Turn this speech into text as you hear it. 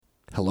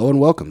Hello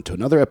and welcome to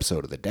another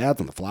episode of the Dads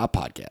on the Fly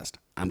podcast.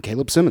 I'm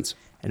Caleb Simmons.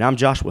 And I'm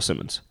Joshua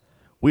Simmons.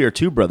 We are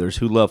two brothers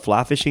who love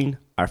fly fishing,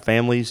 our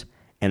families,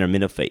 and are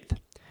men of faith.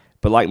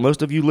 But like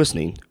most of you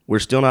listening, we're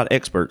still not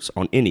experts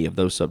on any of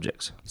those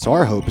subjects. So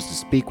our hope is to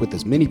speak with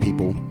as many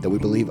people that we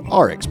believe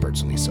are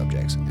experts on these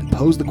subjects and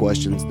pose the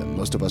questions that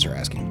most of us are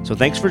asking. So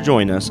thanks for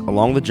joining us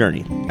along the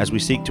journey as we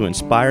seek to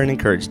inspire and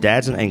encourage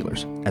dads and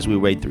anglers as we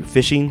wade through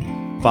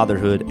fishing,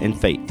 fatherhood, and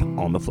faith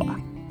on the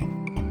fly.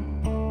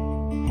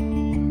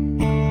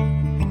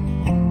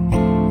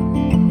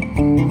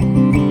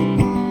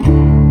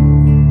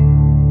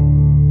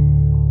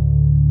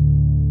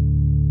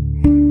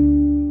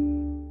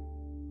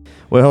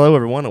 Well, hello,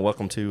 everyone, and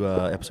welcome to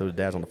episode of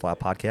Dads on the Fly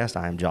podcast.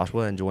 I am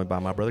Joshua, and joined by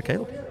my brother,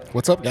 Caleb.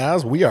 What's up,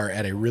 guys? We are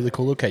at a really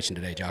cool location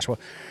today, Joshua.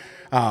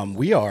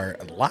 We are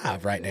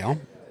live right now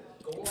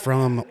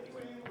from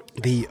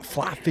the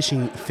Fly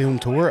Fishing Film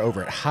Tour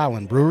over at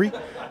Highland Brewery,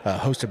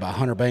 hosted by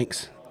Hunter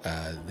Banks.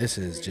 This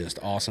is just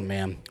awesome,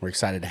 man. We're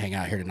excited to hang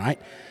out here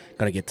tonight.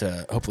 Going to get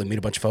to hopefully meet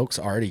a bunch of folks.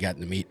 Already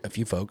gotten to meet a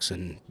few folks,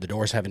 and the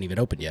doors haven't even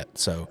opened yet.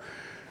 So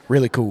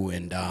really cool,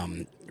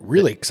 and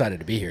really excited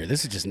to be here.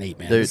 This is just neat,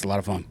 man. Dude, this is a lot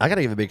of fun. I got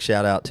to give a big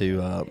shout out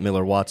to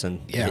Miller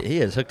Watson. Yeah. He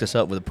has hooked us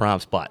up with a prime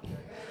spot.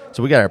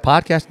 So we got our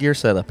podcast gear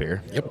set up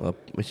here. Yep. We'll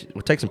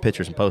take some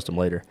pictures and post them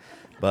later.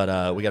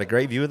 But we got a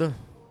great view of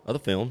the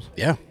films.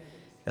 Yeah.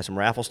 Got some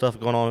raffle stuff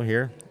going on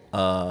here.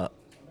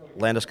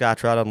 Land of Sky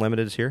Trout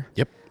Unlimited is here.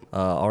 Yep.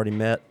 Already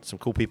met some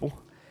cool people.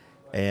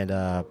 And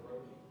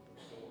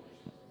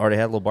already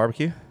had a little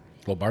barbecue.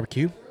 A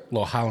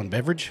little Highland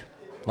beverage.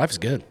 Life is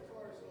good.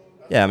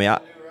 Yeah, I mean,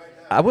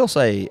 I will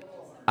say,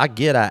 I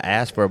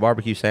asked for a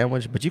barbecue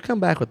sandwich, but you come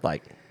back with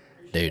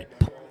Dude,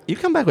 you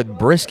come back with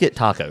brisket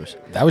tacos.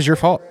 that was your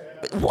fault.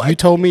 What? You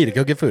told me to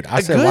go get food.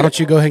 I said, why don't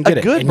you go ahead and get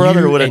it? A good And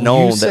brother would have and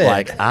known you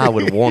that, said- I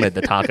would have wanted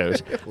the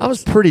tacos. I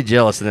was pretty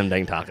jealous of them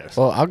dang tacos.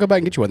 Well, I'll go back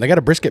and get you one. They got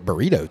a brisket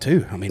burrito,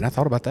 too. I mean, I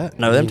thought about that.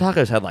 No, them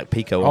tacos had,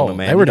 pico Oh, on them,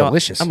 man. they were You know,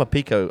 delicious. I'm a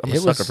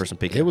sucker for some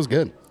pico. It was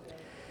good.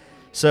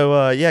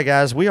 So, yeah,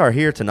 guys, we are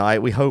here tonight.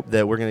 We hope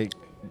that we're going to,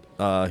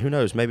 who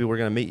knows, maybe we're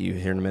going to meet you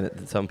here in a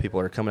minute. Some people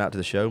are coming out to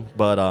the show.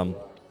 But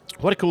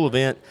what a cool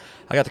event.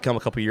 I got to come a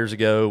couple years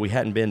ago. We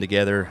hadn't been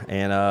together.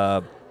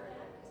 And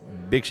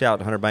big shout out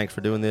to Hunter Banks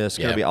for doing this. It's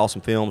going to be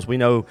awesome films. We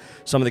know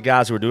some of the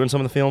guys who are doing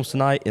some of the films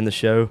tonight in the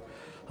show.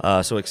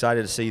 So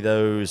excited to see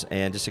those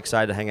and just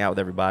excited to hang out with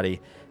everybody.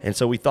 And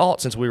so we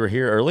thought, since we were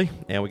here early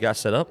and we got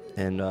set up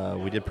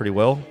and we did pretty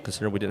well,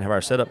 considering we didn't have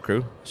our setup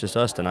crew, it's just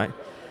us tonight,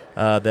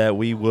 that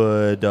we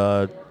would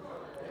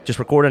just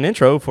record an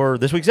intro for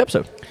this week's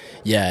episode.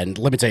 Yeah, and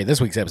let me tell you,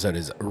 this week's episode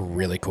is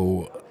really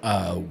cool.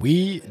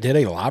 We did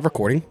a live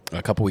recording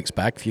a couple weeks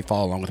back. If you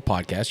follow along with the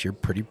podcast, you're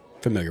pretty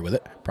familiar with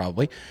it,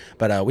 probably.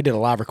 But we did a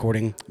live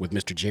recording with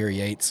Mr. Jerry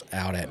Yates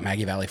out at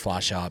Maggie Valley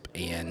Fly Shop.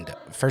 And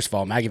first of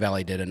all, Maggie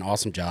Valley did an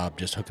awesome job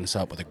just hooking us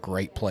up with a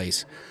great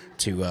place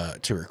to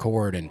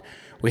record. And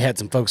we had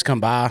some folks come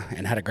by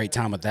and had a great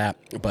time with that.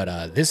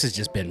 But this has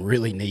just been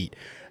really neat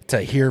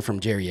to hear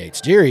from Jerry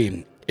Yates.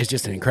 Jerry is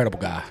just an incredible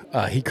guy.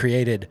 He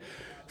created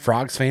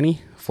Frog's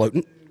Fanny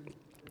Floating,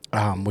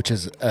 which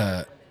is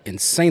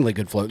insanely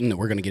good floating that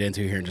we're going to get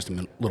into here in just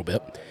a little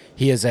bit.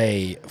 He is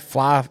a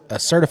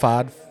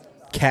certified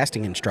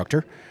casting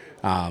instructor,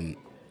 and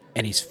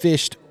he's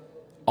fished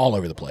all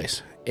over the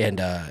place.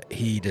 And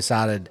he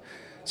decided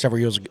several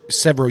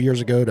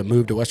years ago to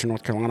move to Western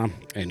North Carolina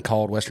and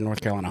called Western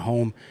North Carolina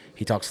home.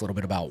 He talks a little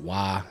bit about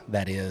why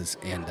that is,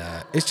 and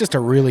it's just a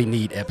really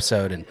neat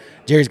episode. And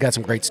Jerry's got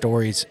some great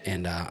stories,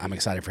 and I'm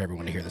excited for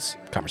everyone to hear this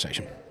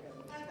conversation.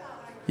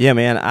 Yeah,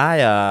 man,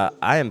 I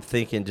am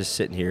thinking, just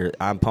sitting here,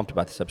 I'm pumped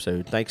about this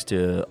episode. Thanks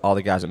to all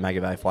the guys at Maggie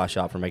Valley Fly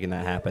Shop for making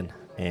that happen.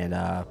 And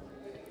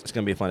it's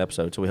going to be a fun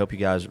episode, so we hope you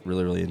guys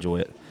really, really enjoy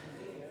it.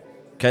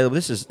 Caleb,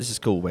 this is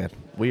cool, man.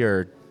 We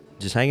are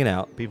just hanging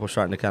out. People are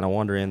starting to kind of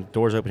wander in.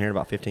 Doors open here in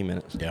about 15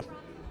 minutes.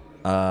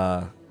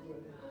 Yeah.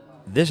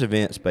 This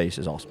event space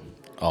is awesome.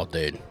 Oh,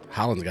 dude.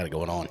 Highland's got it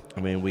going on.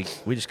 I mean, we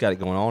just got it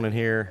going on in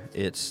here.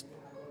 It's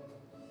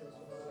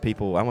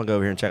people. I'm going to go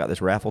over here and check out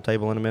this raffle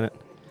table in a minute.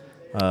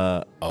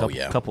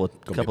 Couple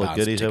of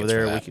goodies over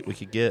there we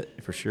could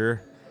get for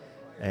sure.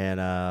 And,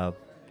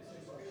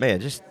 man,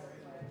 just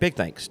big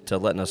thanks to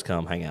letting us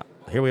come hang out.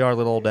 Here we are,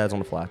 little old dads on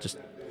the fly, just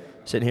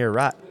sitting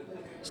here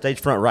stage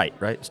front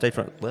right? Stage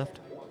front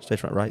left? Stage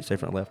front right, stage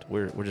front left.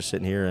 We're just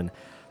sitting here and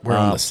We're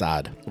on the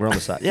side. We're on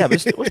the side. Yeah,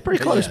 but it was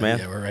pretty close, man.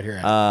 Yeah, we're right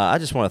here. I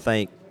just want to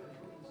thank,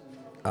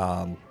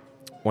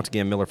 once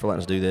again, Miller for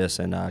letting us do this.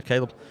 And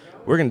Caleb,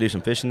 we're going to do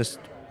some fishing.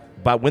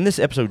 But when this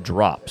episode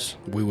drops,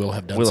 we will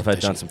have done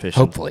some fishing.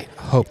 Hopefully.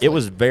 It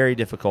was very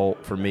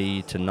difficult for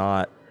me to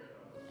not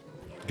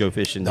go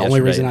fishing. The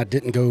only reason I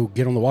didn't go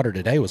get on the water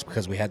today was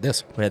because we had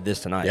this. We had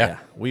this tonight, yeah.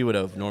 We would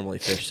have normally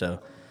fished, so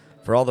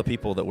for all the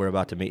people that we're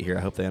about to meet here,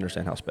 I hope they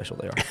understand how special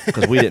they are,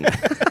 because we didn't.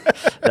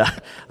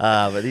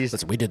 But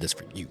Listen, we did this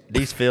for you.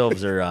 These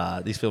films are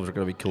going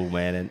to be cool,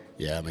 man. And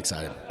yeah, I'm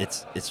excited.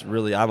 It's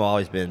really, I've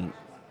always been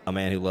a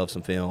man who loves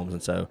some films,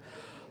 and so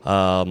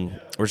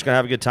we're just going to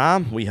have a good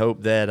time. We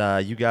hope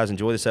that you guys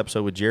enjoy this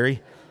episode with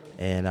Jerry,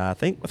 And I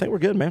think we're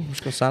good, man. We're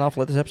just going to sign off and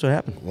let this episode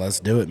happen. Let's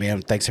do it,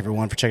 man. Thanks,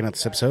 everyone, for checking out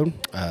this episode.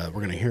 We're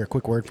going to hear a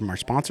quick word from our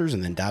sponsors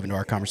and then dive into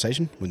our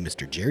conversation with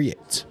Mr. Jerry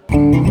Yates.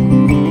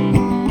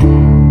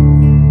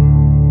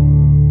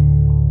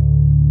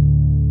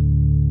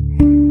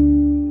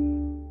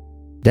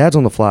 Dads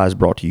on the Fly is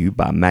brought to you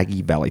by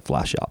Maggie Valley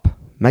Fly Shop.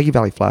 Maggie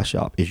Valley Fly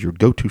Shop is your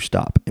go-to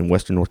stop in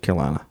Western North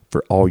Carolina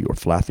for all your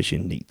fly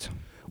fishing needs.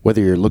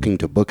 Whether you're looking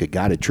to book a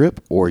guided trip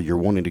or you're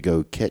wanting to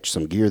go catch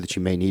some gear that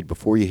you may need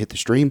before you hit the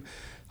stream,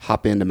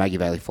 hop into Maggie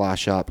Valley Fly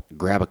Shop,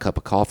 grab a cup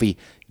of coffee,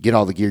 get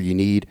all the gear you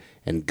need,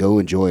 and go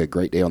enjoy a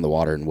great day on the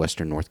water in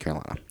Western North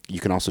Carolina.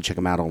 You can also check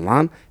them out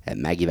online at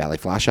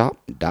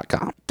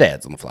MaggieValleyFlyShop.com.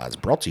 Dads on the Fly is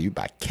brought to you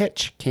by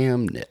Catch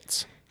Cam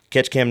Knits.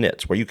 Catch Cam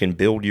Knits, where you can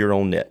build your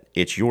own net.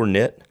 It's your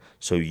net,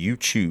 so you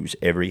choose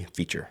every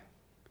feature.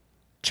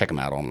 Check them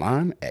out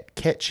online at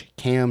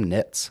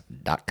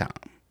CatchCamKnits.com.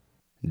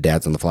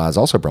 Dads on the Fly is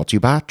also brought to you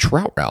by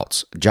Trout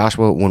Routes.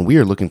 Joshua, when we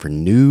are looking for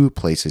new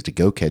places to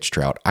go catch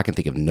trout, I can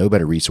think of no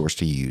better resource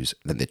to use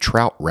than the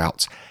Trout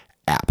Routes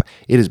app.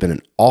 It has been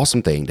an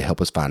awesome thing to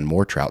help us find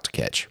more trout to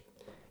catch.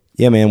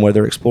 Yeah, man,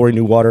 whether exploring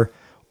new water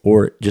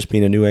or just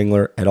being a new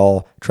angler at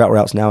all, Trout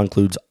Routes now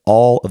includes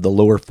all of the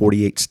lower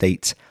 48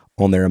 states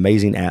on their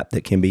amazing app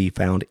that can be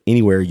found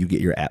anywhere you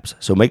get your apps.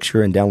 So make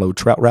sure and download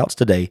Trout Routes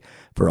today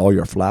for all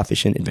your fly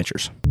fishing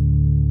adventures.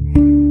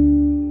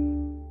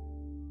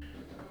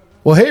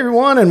 Well, hey,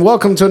 everyone, and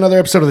welcome to another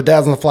episode of the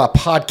Dads on the Fly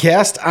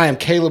podcast. I am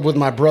Caleb with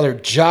my brother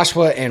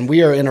Joshua, and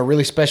we are in a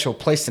really special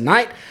place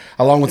tonight,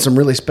 along with some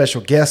really special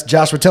guests.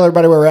 Joshua, tell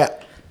everybody where we're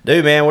at.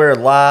 Dude, man, we're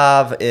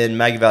live in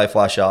Maggie Valley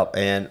Fly Shop,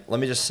 and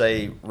let me just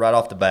say right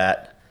off the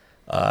bat,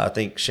 I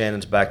think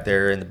Shannon's back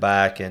there in the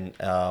back, and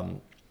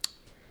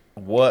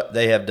what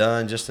they have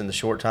done just in the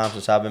short time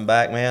since I've been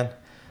back, man.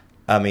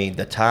 I mean,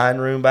 the tying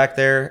room back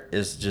there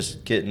is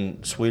just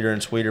getting sweeter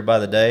and sweeter by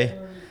the day.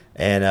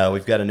 And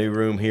we've got a new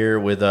room here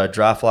with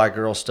dry fly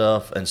girl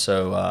stuff. And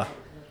so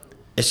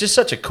it's just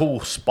such a cool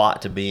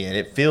spot to be in.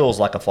 It feels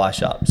like a fly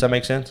shop. Does that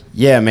make sense?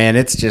 Yeah, man,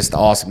 it's just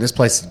awesome. This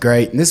place is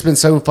great. And this has been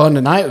so fun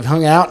tonight. We've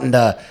hung out,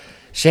 and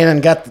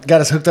Shannon got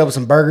us hooked up with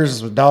some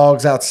burgers with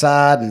dogs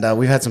outside. And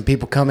we've had some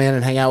people come in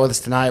and hang out with us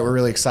tonight. We're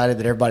really excited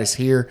that everybody's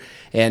here.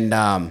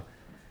 And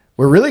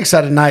we're really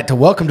excited tonight to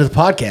welcome to the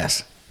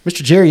podcast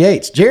Mr. Jerry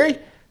Yates. Jerry,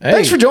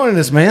 thanks for joining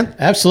us, man.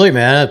 Absolutely,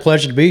 man. A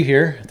pleasure to be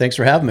here. Thanks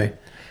for having me.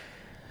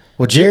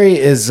 Well, Jerry,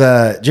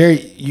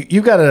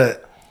 you got an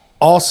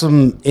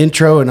awesome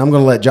intro, and I'm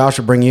going to let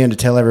Joshua bring you in to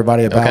tell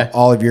everybody about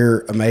all of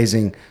your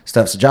amazing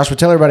stuff. So, Joshua,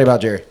 tell everybody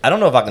about Jerry. I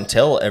don't know if I can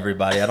tell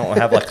everybody. I don't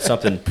have like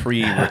something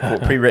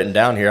pre-written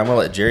down here. I'm going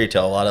to let Jerry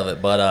tell a lot of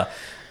it. But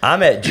I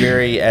met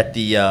Jerry at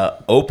the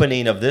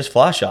opening of this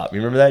fly shop. You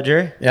remember that,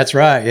 Jerry? That's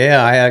right.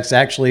 Yeah, I was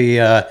actually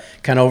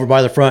kind of over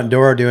by the front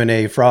door doing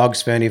a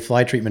Fanny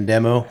Fly Treatment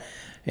demo,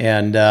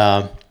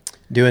 and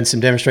doing some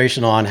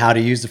demonstration on how to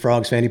use the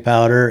Frog's Fanny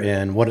powder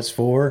and what it's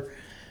for.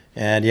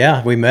 And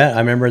yeah, we met. I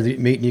remember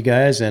meeting you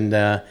guys and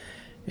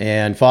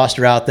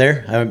Foster out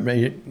there.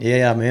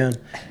 Yeah, man.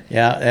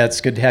 Yeah, it's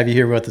good to have you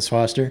here with us,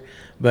 Foster.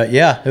 But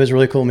yeah, it was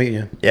really cool meeting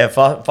you. Yeah,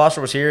 Foster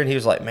was here, and he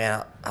was like,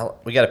 "Man,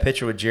 we got a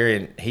picture with Jerry,"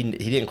 and he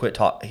didn't quit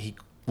talk. He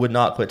would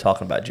not quit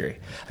talking about Jerry.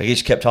 Like, he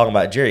just kept talking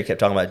about Jerry.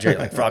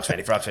 Like Frog's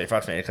Fanny. He kept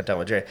talking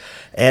about Jerry.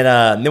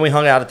 And then we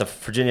hung out at the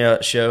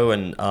Virginia show,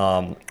 and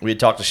we had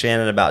talked to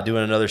Shannon about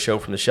doing another show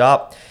from the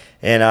shop.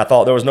 And I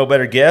thought there was no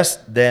better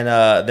guest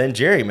than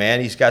Jerry,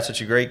 man. He's got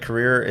such a great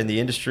career in the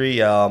industry.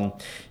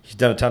 He's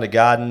done a ton of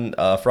guiding.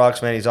 Frog's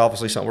Fanny is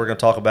obviously something we're going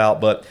to talk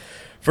about. But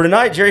for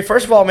tonight, Jerry,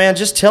 first of all, man,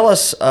 just tell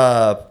us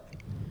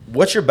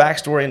what's your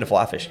backstory into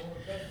fly fishing?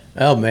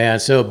 Oh, man.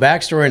 So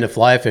backstory into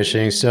fly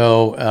fishing.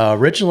 So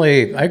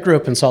originally, I grew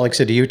up in Salt Lake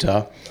City,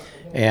 Utah.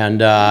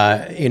 And,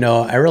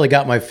 I really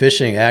got my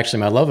fishing,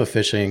 actually, my love of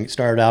fishing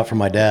started out from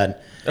my dad.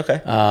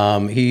 Okay.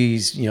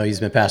 He's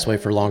been passed away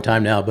for a long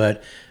time now,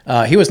 but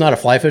he was not a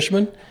fly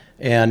fisherman,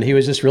 and he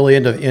was just really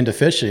into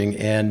fishing,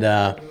 and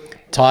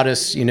taught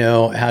us,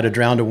 how to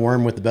drown a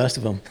worm with the best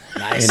of them.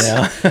 Nice.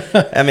 I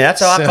mean,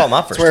 that's how I caught my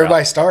first. That's where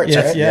everybody starts,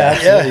 right?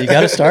 Yeah. You got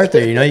to start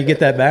there. You get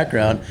that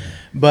background,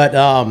 but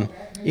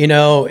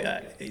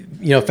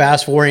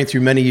fast forwarding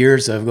through many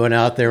years of going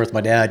out there with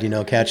my dad,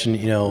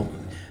 catching,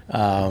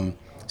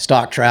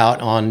 stock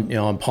trout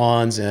on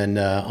ponds and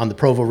on the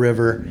Provo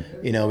River.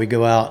 We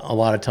go out a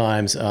lot of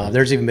times.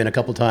 There's even been a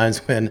couple times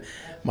when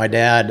my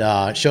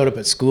dad showed up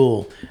at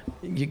school.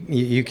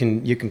 You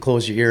can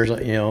close your ears,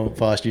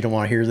 Foster, you don't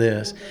want to hear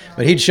this.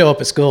 But he'd show up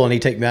at school, and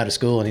he'd take me out of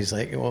school, and he's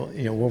like, well,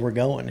 where we're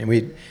going.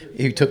 And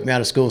he took me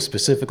out of school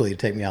specifically to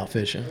take me out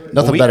fishing.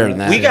 Nothing better than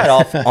that. We got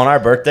off on our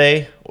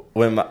birthday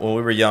when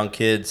we were young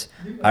kids.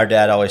 Our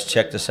dad always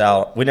checked us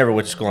out. We never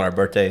went to school on our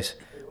birthdays.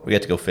 We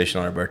got to go fishing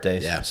on our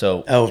birthdays. Yeah.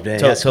 So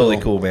that's totally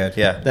cool, man.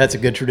 Yeah. That's a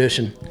good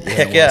tradition.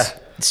 Heck yeah.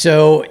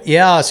 So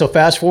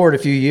fast forward a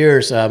few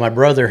years, my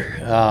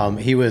brother,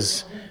 he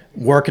was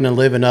working and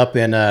living up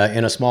in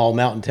a small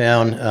mountain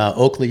town,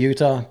 Oakley,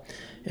 Utah,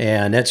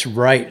 and that's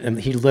right. And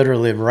he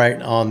literally lived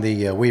right on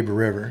the Weber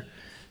River,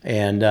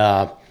 and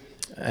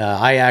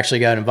I actually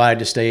got invited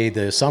to stay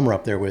the summer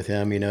up there with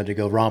him, to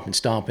go romp and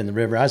stomp in the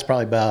river. I was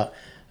probably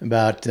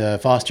about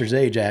Foster's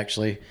age,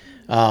 actually.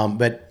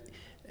 But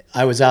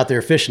I was out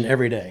there fishing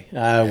every day.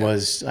 I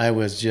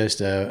was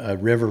just a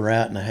river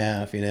rat and a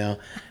half,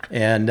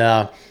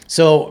 And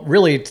so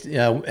really,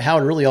 how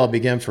it really all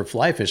began for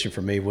fly fishing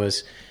for me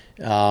was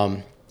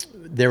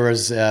there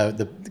was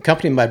the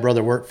company my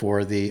brother worked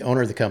for. The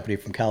owner of the company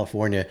from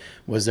California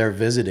was there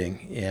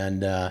visiting,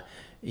 and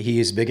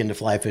he's big into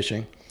fly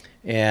fishing.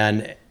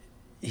 And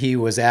he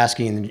was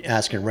asking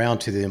around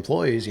to the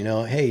employees,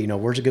 hey,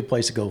 where's a good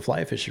place to go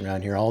fly fishing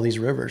around here? All these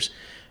rivers.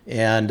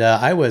 And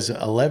I was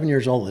 11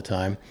 years old at the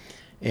time.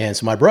 And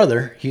so my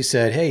brother, he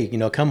said, hey,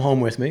 come home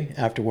with me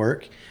after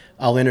work.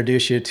 I'll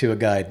introduce you to a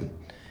guide.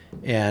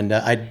 And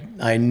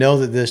I know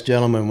that this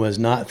gentleman was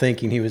not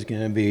thinking he was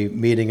going to be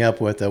meeting up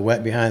with a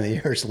wet behind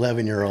the ears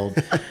 11-year-old.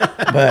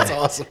 But That's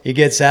awesome. He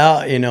gets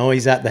out,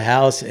 he's at the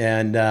house,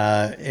 and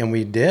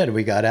we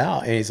got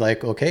out. And he's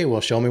like, okay,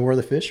 well, show me where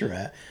the fish are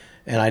at.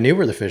 And I knew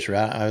where the fish were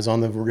at. I was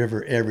on the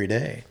river every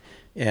day.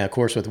 And of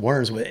course with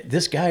worms,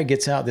 this guy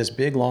gets out this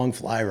big long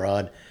fly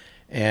rod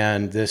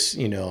and this,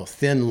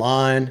 thin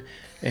line.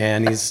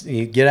 And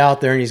you get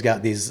out there and he's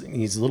got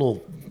these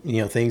little,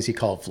 things he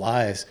called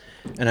flies.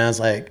 And I was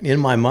like, in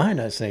my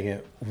mind, I was thinking,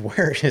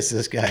 where is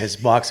this guy's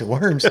box of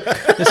worms?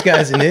 This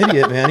guy's an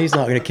idiot, man. He's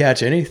not going to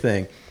catch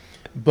anything.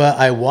 But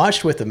I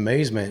watched with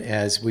amazement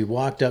as we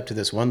walked up to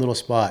this one little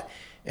spot.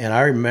 And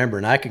I remember,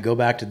 and I could go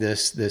back to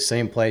this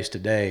same place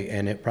today,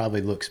 and it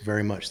probably looks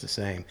very much the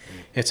same.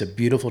 It's a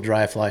beautiful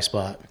dry fly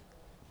spot.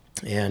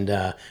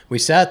 And we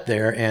sat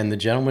there, and the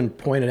gentleman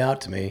pointed out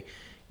to me,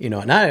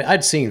 and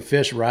I'd seen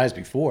fish rise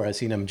before. I'd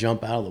seen them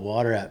jump out of the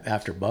water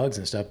after bugs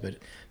and stuff, but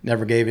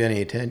never gave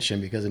any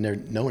attention because I never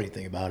know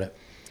anything about it.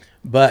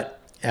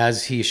 But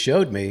as he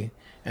showed me,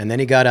 and then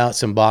he got out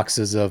some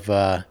boxes of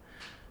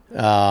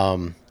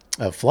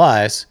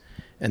flies,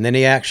 and then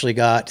he actually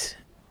got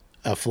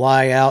a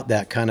fly out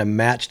that kind of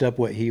matched up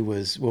what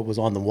was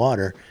on the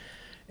water,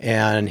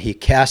 and he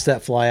cast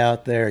that fly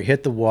out there. He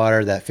hit the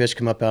water. That fish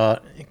come up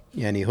out,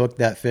 and he hooked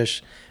that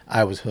fish.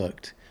 I was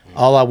hooked.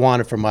 All I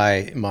wanted for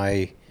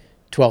my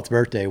 12th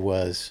birthday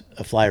was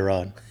a fly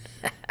rod,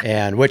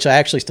 and which I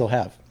actually still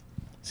have.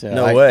 So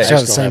No way. So I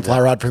the still same have fly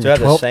that. rod from So your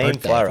you have the 12th same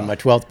birthday. fly For rod. my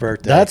 12th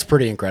birthday. That's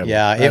pretty incredible.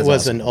 Yeah, That it is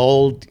was awesome. an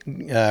old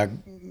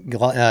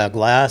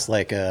glass,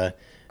 like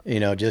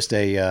just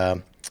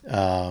a.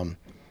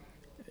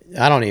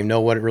 I don't even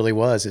know what it really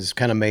was. It's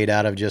kind of made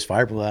out of just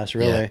fiberglass,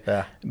 really.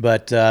 Yeah.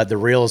 But the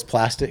reel is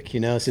plastic.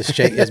 It's just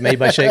it's made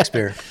by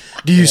Shakespeare.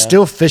 Do you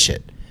still fish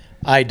it?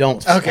 I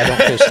don't. Okay. I don't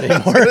fish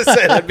anymore.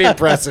 That'd be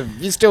impressive.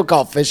 If you still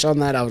caught fish on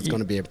that, I was going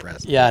to be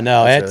impressed. Yeah,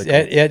 no, That's it's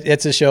really cool.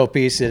 it's a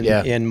showpiece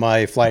Yeah. in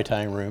my fly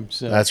tying room.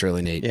 So That's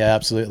really neat. yeah,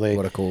 absolutely.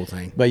 What a cool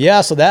thing. But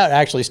yeah, so that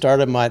actually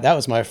started that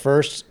was my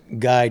first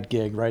guide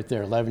gig right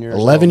there, 11 years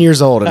 11 old.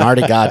 years old and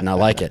already guiding. I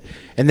like it.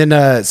 And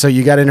then, so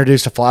you got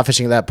introduced to fly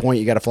fishing at that point.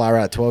 You got a fly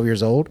rod at 12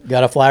 years old.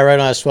 Got a fly rod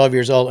when I was 12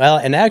 years old. Well,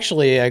 and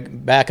actually, I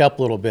back up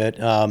a little bit.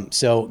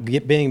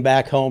 Being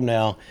back home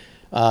now,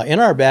 in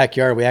our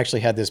backyard, we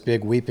actually had this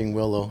big weeping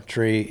willow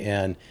tree,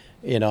 and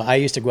I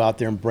used to go out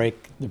there and break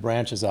the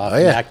branches off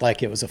and yeah. act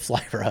like it was a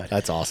fly rod.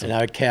 That's awesome. And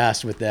I would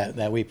cast with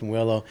that weeping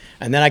willow.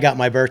 And then I got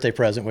my birthday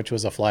present, which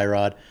was a fly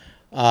rod.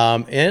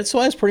 And so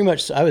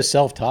I was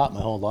self-taught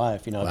my whole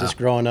life, just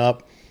growing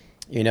up,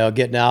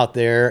 getting out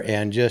there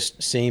and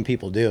just seeing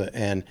people do it.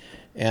 And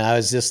I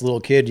was this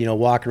little kid,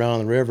 walking around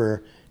on the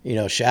river,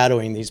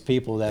 shadowing these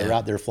people that are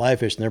out there fly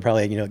fishing. They're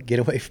probably, get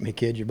away from me,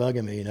 kid, you're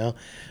bugging me,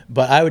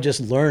 But I would just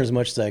learn as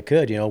much as I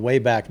could, way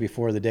back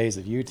before the days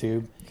of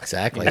YouTube.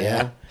 Exactly. you know?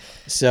 Yeah.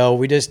 So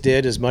we just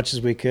did as much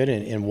as we could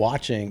in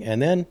watching.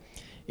 And then,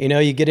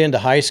 you get into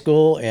high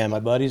school, and my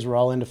buddies were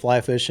all into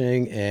fly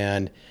fishing,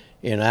 and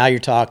now you're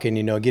talking,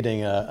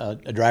 getting a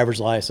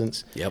driver's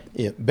license,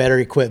 better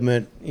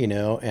equipment,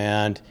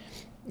 and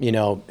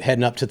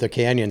heading up to the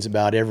canyons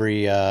about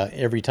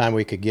every time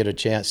we could get a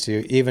chance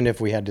to, even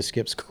if we had to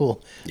skip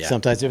school. Yeah.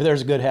 Sometimes if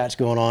there's a good hatch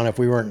going on, if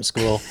we weren't in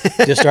school,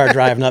 just start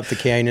driving up the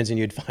canyons and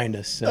you'd find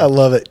us. So, I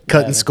love it.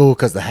 Cutting school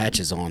because the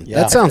hatch is on. Yeah.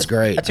 That sounds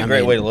great. That's a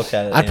great way to look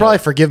at it. I'd probably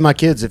forgive my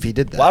kids if he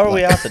did that. Why were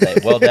we out today?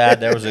 Well, Dad,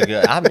 there was a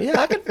good.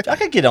 I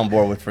could get on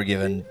board with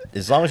forgiving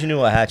as long as you knew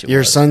what hatchet Your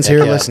was. son's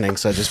here yeah. listening,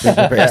 so just be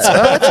prepared.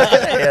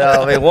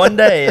 One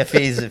day if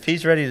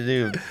he's ready to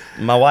do,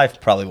 my wife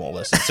probably won't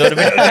listen. So it'll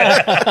be okay.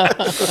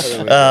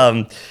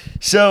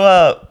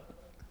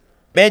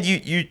 Man,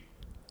 you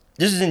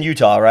this is in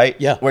Utah, right?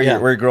 Yeah, where yeah.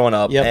 you're growing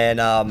up, Yep.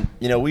 and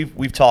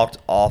we've talked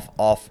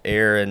off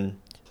air, and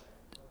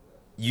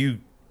you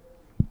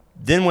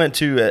then went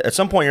to at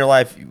some point in your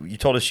life. You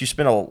told us you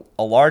spent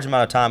a large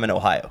amount of time in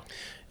Ohio.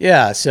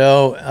 Yeah.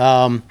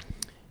 So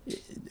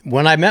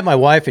when I met my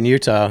wife in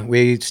Utah,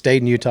 we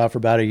stayed in Utah for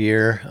about a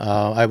year.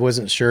 I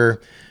wasn't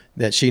sure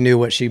that she knew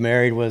what she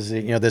married was,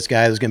 this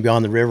guy was going to be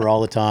on the river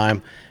all the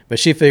time. But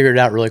she figured it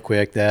out really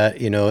quick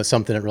that, it's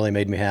something that really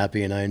made me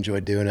happy and I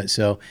enjoyed doing it.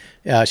 So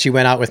she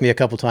went out with me a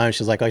couple times.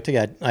 She's like,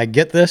 I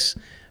get this,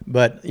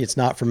 but it's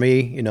not for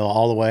me,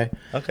 all the way.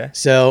 Okay.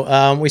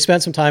 So we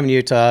spent some time in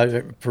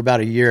Utah for about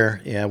a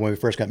year when we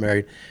first got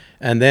married.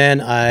 And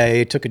then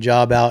I took a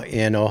job out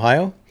in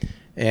Ohio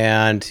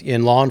and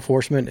in law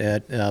enforcement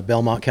at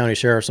Belmont County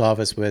Sheriff's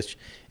Office, which,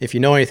 if you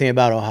know anything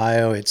about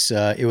Ohio,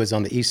 it was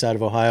on the east side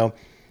of Ohio,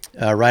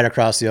 right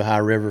across the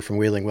Ohio River from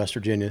Wheeling, West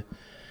Virginia.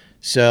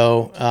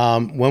 So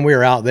when we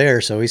were out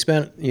there, so we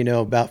spent,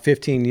 about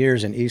 15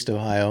 years in East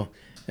Ohio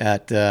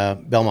at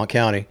Belmont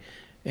County.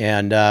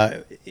 And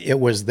it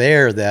was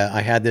there that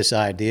I had this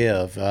idea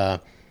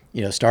of,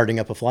 starting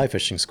up a fly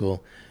fishing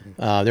school.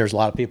 There's a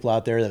lot of people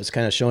out there that was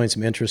kind of showing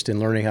some interest in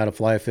learning how to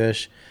fly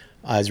fish.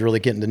 I was really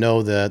getting to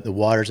know the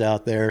waters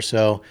out there.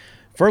 So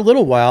for a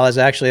little while, I was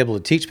actually able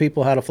to teach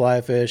people how to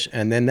fly fish.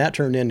 And then that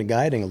turned into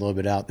guiding a little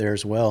bit out there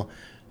as well.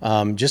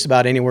 Just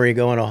about anywhere you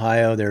go in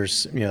Ohio,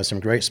 there's, some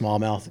great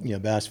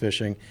smallmouth, bass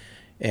fishing.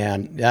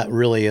 And that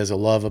really is a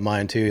love of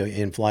mine too,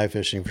 in fly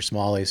fishing for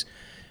smallies.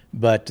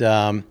 But,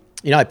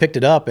 I picked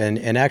it up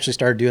and actually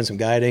started doing some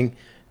guiding,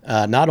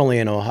 not only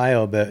in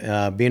Ohio,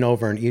 but being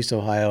over in East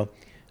Ohio,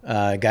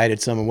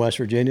 guided some in West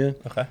Virginia.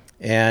 Okay.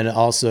 And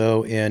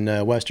also in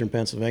Western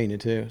Pennsylvania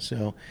too.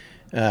 So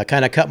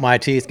kind of cut my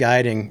teeth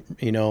guiding,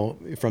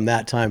 from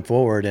that time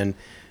forward and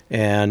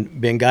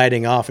been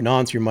guiding off and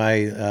on through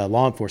my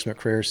law enforcement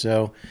career.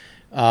 So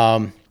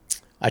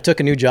I took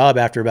a new job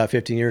after about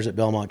 15 years at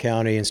Belmont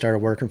County and started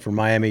working for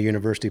Miami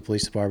University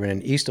Police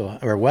Department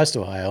in West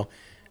Ohio,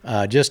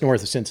 just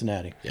north of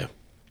Cincinnati. Yeah.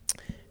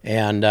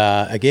 And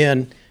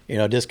again,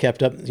 just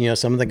kept up,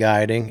 some of the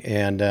guiding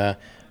and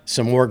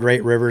some more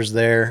great rivers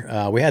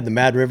there. We had the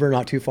Mad River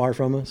not too far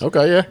from us.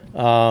 Okay,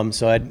 yeah.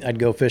 So I'd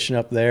go fishing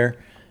up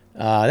there.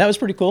 That was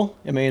pretty cool.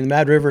 I mean, the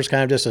Mad River is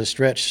kind of just a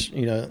stretch,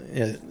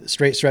 a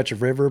straight stretch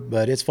of river,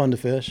 but it's fun to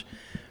fish.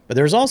 But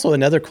there's also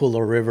another cool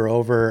little river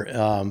over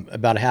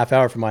about a half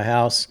hour from my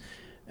house,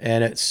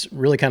 and it's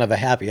really kind of a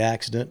happy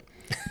accident.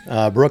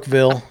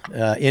 Brookville,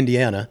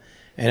 Indiana,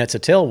 and it's a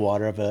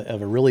tailwater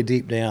of a really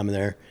deep dam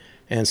there.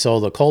 And so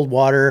the cold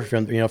water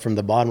from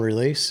the bottom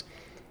release,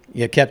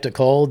 kept it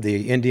cold.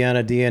 The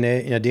Indiana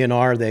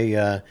DNR,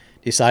 they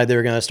decided they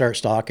were going to start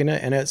stocking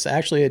it, and it's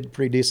actually a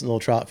pretty decent little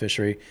trout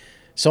fishery.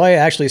 So I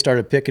actually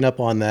started picking up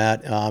on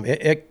that.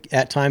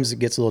 At times it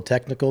gets a little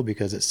technical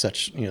because it's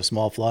such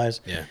small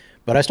flies. Yeah.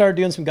 But I started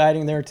doing some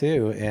guiding there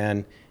too,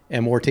 and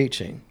more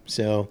teaching.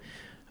 So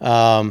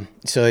fly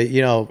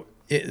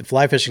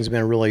fishing's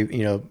been a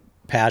really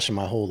passion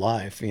my whole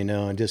life.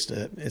 And just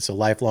it's a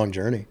lifelong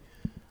journey.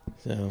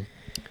 So.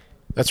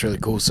 That's really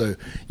cool. So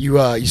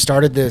you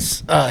started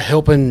this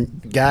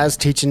helping guys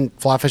teaching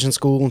fly fishing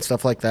school and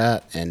stuff like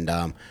that, and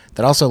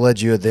that also led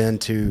you then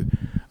to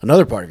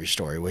another part of your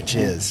story, which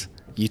is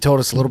you told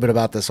us a little bit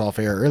about this off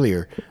air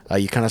earlier.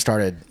 You kind of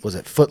started, was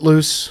it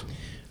Footloose?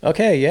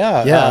 Okay,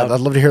 yeah. Yeah,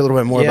 I'd love to hear a little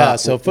bit more about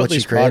so what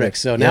Footloose you created.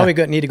 products. So now we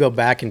need to go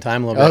back in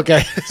time a little bit.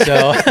 Okay.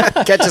 So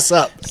catch us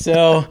up.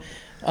 So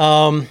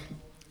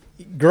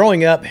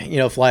growing up,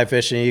 fly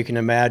fishing, you can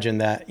imagine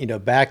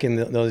that, back in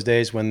those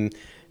days when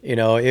they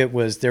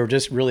were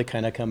just really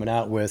kind of coming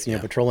out with,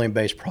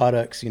 petroleum-based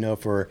products,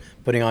 for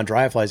putting on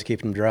dry flies to keep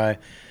them dry.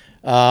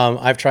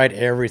 I've tried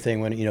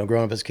everything when,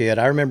 growing up as a kid.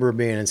 I remember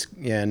being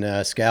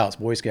in Scouts,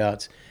 Boy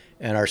Scouts,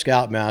 and our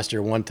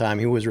Scoutmaster one time,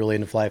 he was really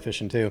into fly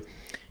fishing too.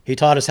 He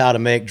taught us how to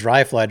make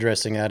dry fly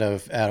dressing out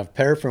of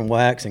paraffin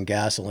wax and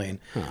gasoline.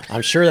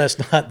 I'm sure that's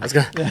not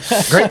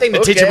great thing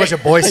to teach a bunch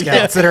of Boy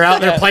Scouts that are out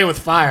there playing with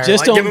fire.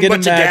 Just don't give get them a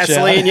bunch of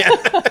gasoline. Yeah.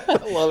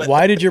 Love it.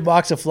 Why did your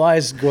box of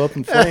flies go up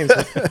in flames?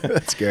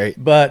 That's great.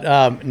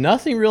 But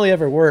nothing really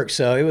ever worked.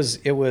 So it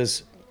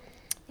was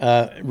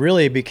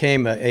really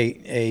became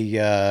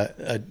it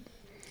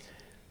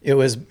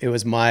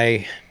was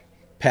my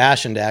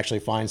passion to actually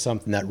find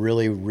something that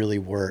really, really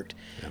worked.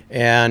 Yeah.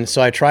 And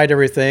so I tried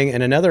everything.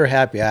 And another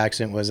happy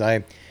accident was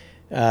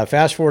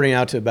fast forwarding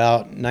out to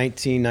about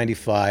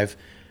 1995,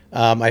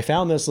 I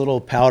found this little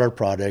powder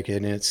product,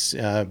 and it's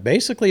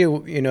basically,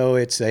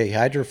 it's a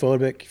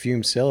hydrophobic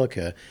fumed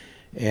silica.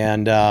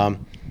 And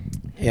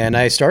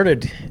I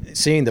started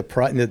seeing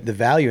the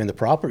value and the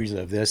properties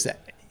of this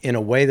in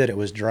a way that it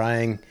was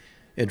drying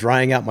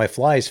out my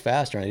flies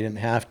faster. I didn't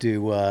have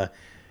to,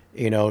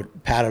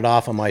 pat it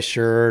off on my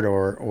shirt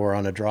or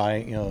on a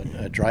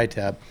dry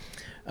tab.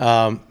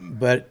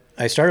 But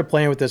I started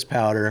playing with this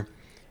powder,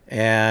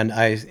 and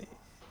I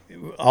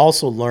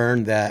also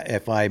learned that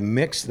if I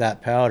mix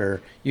that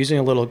powder using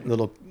a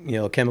little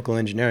chemical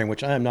engineering,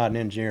 which I am not an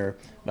engineer,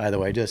 by the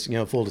way, just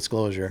full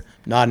disclosure,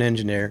 not an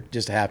engineer,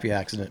 just a happy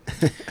accident.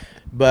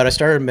 But I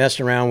started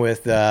messing around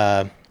with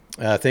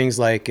things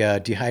like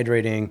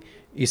dehydrating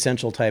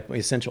essential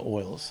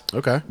oils.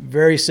 Okay.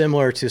 Very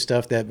similar to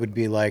stuff that would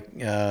be like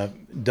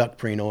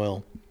duckpreen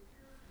oil.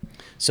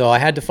 So I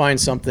had to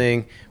find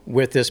something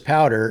with this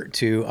powder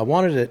I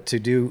wanted it to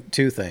do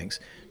two things: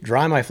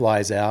 dry my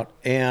flies out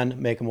and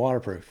make them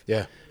waterproof.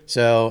 Yeah.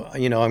 So,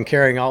 I'm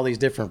carrying all these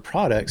different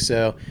products.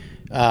 So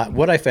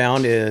what I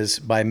found is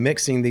by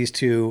mixing these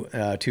two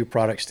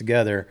products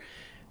together,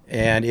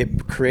 and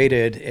it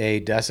created a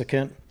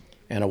desiccant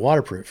and a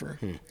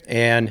waterproofer.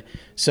 And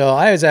so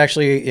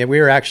we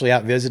were actually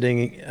out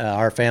visiting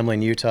our family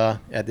in Utah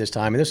at this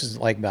time. And this is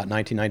like about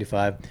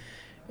 1995.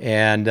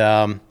 And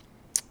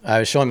I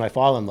was showing my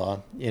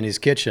father-in-law in his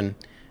kitchen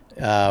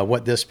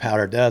what this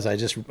powder does. I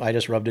just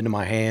rubbed it into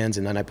my hands,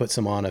 and then I put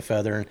some on a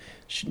feather and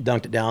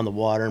dunked it down in the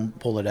water and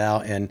pulled it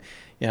out. And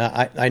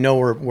I know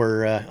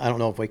we're I don't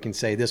know if we can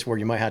say this word.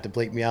 You might have to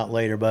bleep me out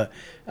later. But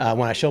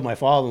when I showed my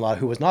father-in-law,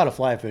 who was not a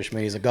fly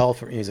fisherman, he's a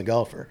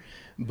golfer.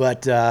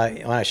 But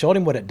when I showed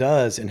him what it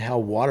does and how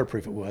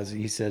waterproof it was,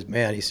 he says,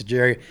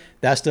 Jerry,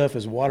 that stuff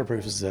is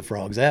waterproof as a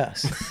frog's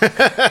ass.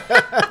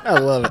 I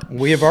love it.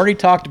 We have already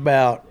talked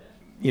about,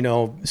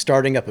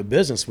 starting up a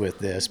business with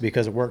this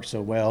because it worked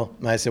so well.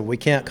 And I said, we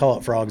can't call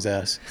it frog's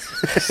ass.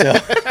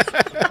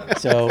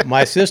 So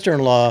my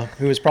sister-in-law,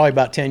 who was probably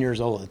about 10 years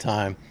old at the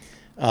time,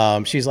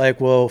 she's like,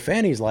 well,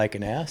 Fanny's like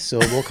an ass, so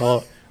we'll call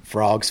it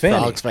Frog's Fanny.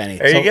 Frog's Fanny.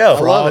 There you go.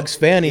 Frog's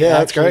Fanny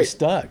that's actually great.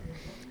 stuck.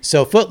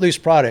 So Footloose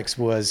Products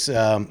was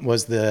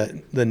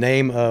the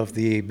name of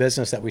the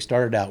business that we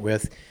started out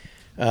with.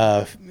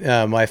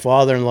 My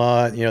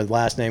father-in-law, the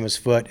last name was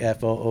Foot,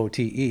 Foote.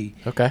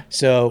 Okay.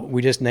 So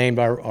we just named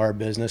our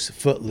business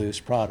Footloose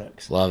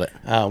Products. Love it.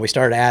 We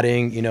started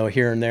adding,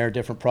 here and there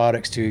different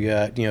products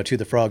to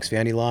the Frog's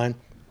Fanny line,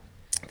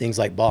 things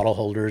like bottle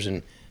holders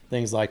and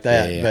things like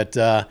that.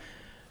 Yeah.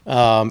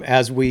 But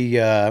as we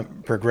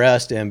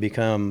progressed and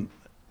become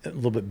a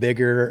little bit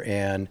bigger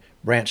and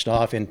branched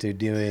off into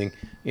doing,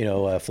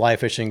 a fly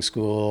fishing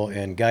school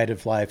and guided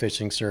fly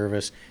fishing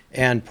service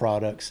and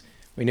products,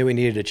 we knew we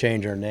needed to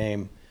change our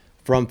name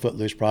from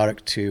Footloose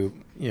Product to,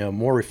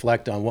 more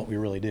reflect on what we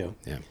really do.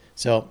 Yeah.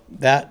 So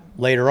that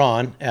later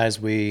on, as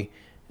we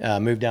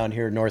moved down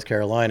here to North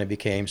Carolina,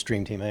 became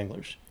Stream Team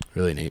Anglers.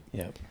 Really neat.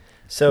 Yep.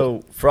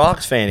 So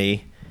Frog's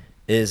Fanny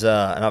is,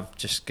 and I've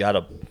just got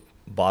a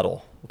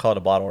bottle. We'll call it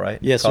a bottle, right?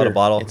 Yes, call sir. it a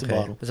bottle. It's a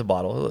bottle. It's a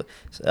bottle.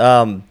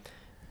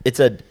 It's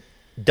a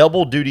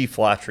double duty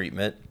fly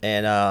treatment,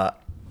 and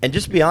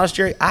just to be honest,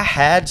 Jerry, I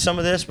had some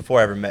of this before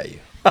I ever met you.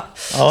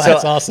 Oh,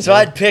 that's awesome. So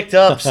I'd picked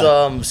up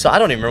some. So I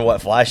don't even remember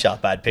what fly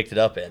shop I'd picked it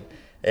up in,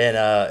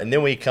 and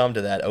then we come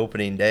to that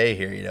opening day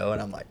here,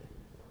 and I'm like,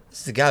 this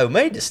is the guy who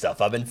made this stuff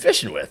I've been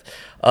fishing with.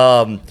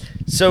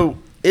 So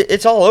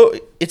it's all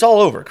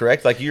over,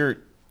 correct? Like you're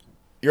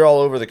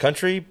all over the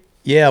country.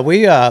 Yeah,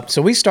 we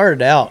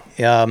started out.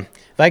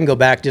 If I can go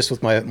back just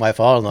with my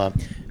father-in-law,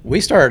 we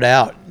started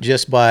out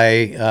just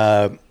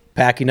by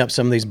packing up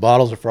some of these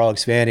bottles of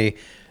Frog's Fanny,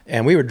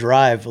 and we would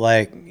drive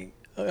like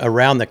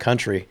around the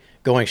country,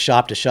 going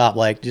shop to shop,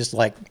 like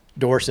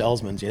door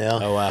salesmen,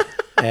 Oh, wow.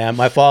 And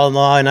my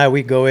father-in-law and I,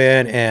 we'd go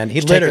in, and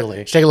he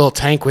literally Take a little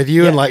tank with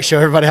you and show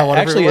everybody how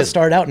waterproof actually it it was.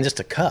 started out in just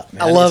a cup.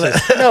 Man. I love it.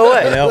 No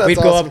way. We'd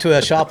That's go awesome. up to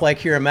a shop like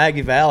here in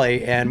Maggie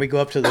Valley, and we go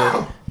up to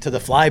the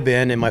fly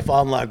bin, and my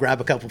father-in-law would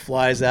grab a couple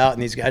flies out,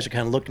 and these guys are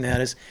kind of looking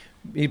at us.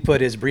 He'd put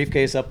his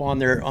briefcase up on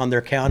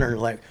their counter,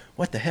 and like,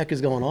 what the heck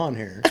is going on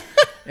here?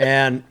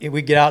 And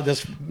we get out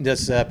this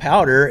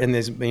powder, and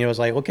it's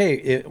like,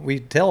 okay, we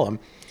tell them,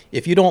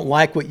 if you don't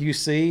like what you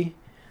see,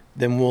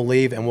 then we'll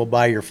leave and we'll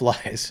buy your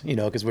flies,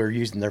 because we're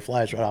using their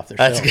flies right off their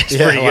shelves. That's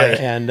pretty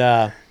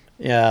good.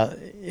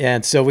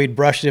 And so we'd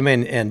brush them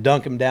and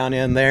dunk them down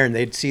in there, and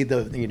they'd see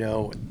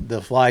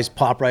the flies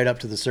pop right up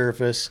to the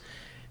surface,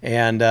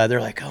 and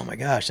they're like, oh my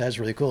gosh, that's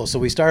really cool. So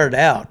we started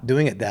out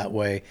doing it that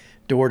way,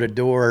 door to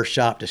door,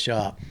 shop to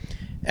shop.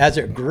 As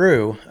it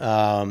grew,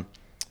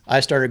 I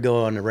started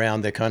going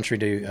around the country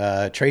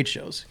to trade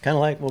shows, kind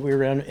of like what we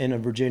were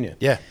in Virginia.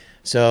 Yeah.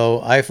 So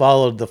I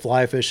followed the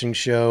fly fishing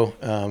show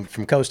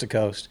from coast to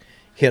coast,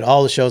 hit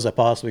all the shows I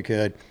possibly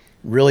could,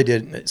 really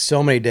did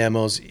so many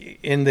demos.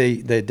 In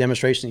the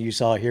demonstration that you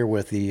saw here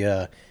with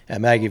the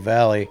at Maggie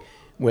Valley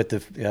with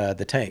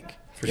the tank.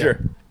 For sure.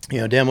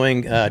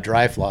 Demoing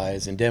dry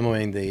flies and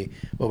demoing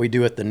what we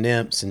do with the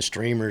nymphs and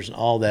streamers and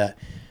all that.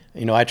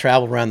 I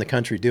traveled around the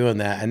country doing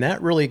that, and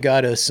that really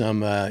got us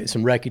some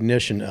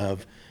recognition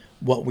of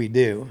what we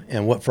do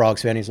and what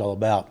Frog's Fanny is all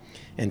about.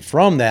 And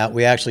from that,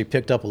 we actually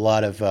picked up a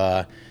lot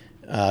of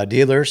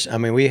dealers. I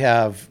mean, we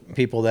have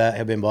people that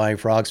have been buying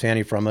Frog's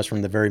Fanny from us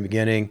from the very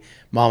beginning,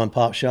 mom and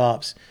pop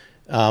shops,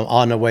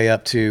 on the way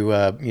up to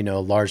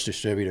large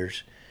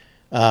distributors.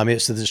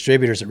 It's the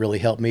distributors that really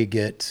helped me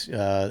get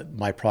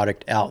my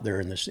product out there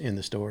in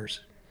the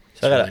stores.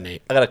 So really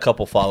neat. I got a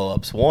couple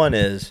follow-ups. One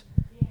is,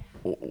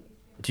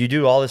 do you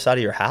do all this out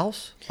of your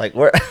house? Like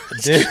where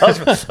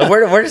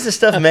where is this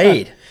stuff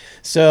made?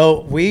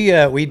 So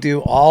we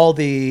do all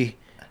the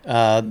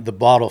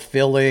bottle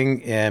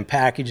filling and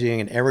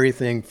packaging and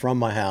everything from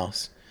my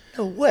house.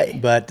 No way.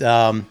 But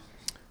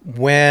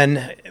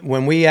when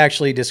we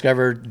actually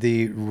discovered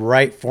the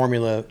right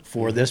formula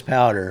for this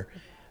powder,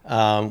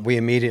 we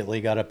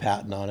immediately got a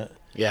patent on it.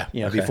 Yeah.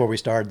 Before we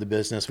started the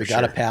business. We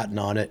got a patent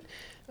on it.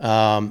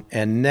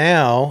 And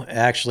now,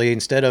 actually,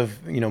 instead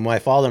of, my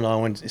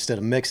father-in-law, instead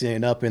of mixing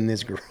it up in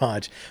this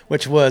garage,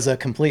 which was a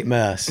complete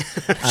mess.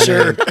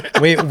 Sure.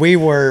 We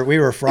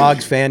were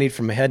frogs fannied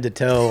from head to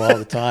toe all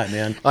the time,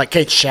 man. Like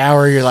Kate's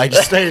shower, you're like,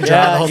 just stay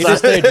dry the whole you time.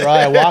 just stay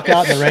dry. Walk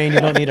out in the rain. You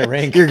don't need a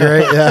raincoat. You're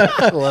great. Yeah.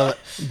 I love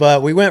it.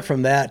 But we went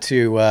from that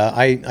to,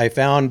 I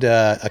found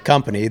a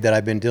company that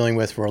I've been dealing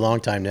with for a long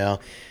time now,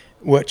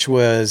 which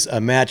was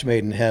a match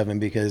made in heaven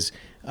because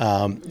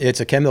it's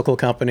a chemical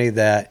company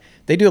that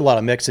they do a lot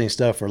of mixing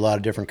stuff for a lot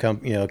of different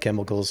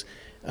chemicals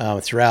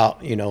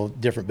throughout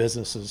different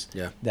businesses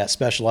that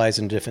specialize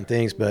in different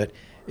things. But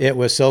it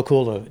was so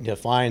cool to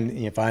find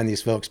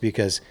these folks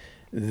because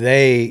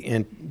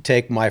they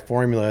take my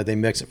formula, they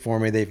mix it for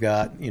me. They've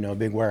got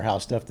big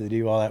warehouse stuff to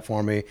do all that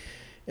for me,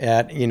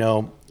 and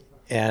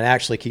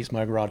actually keeps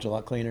my garage a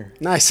lot cleaner.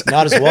 Nice.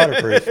 Not as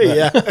waterproof.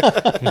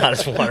 But. Not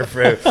as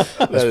waterproof.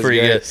 That's pretty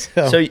great.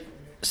 good.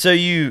 So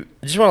you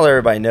just want to let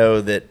everybody know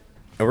that,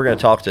 and we're going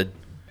to talk to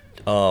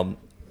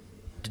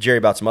Jerry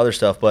about some other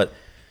stuff, but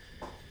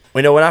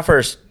when I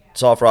first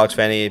saw frogs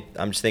Fanny,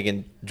 I'm just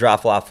thinking dry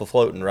fly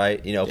floating,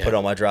 right? Put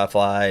on my dry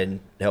fly and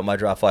help my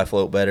dry fly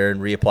float better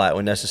and reapply it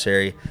when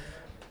necessary.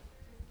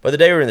 But the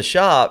day we were in the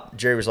shop,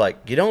 Jerry was like,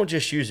 you don't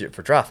just use it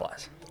for dry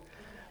flies.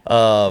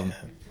 And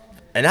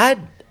I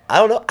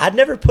don't know. I'd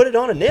never put it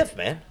on a nymph,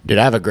 man. Dude,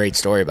 I have a great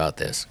story about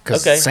this.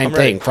 Because Okay, same I'm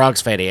thing, ready.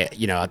 frogs Fanny,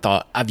 I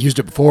thought I've used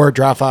it before,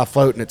 dry fly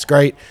float, and it's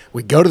great.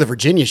 We go to the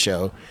Virginia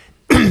show,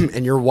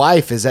 and your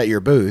wife is at your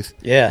booth.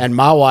 Yeah. And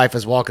my wife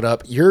is walking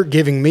up. You're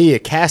giving me a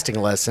casting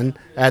lesson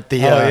at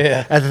the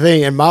at the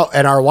thing, and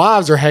our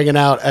wives are hanging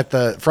out at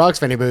the frogs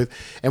Fanny booth.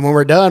 And when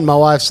we're done, my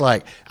wife's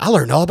like, "I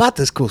learned all about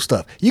this cool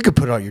stuff. You can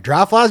put it on your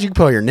dry flies. You can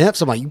put it on your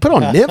nymphs." I'm like, "You put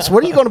on nymphs?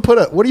 What are you going to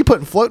put? What are you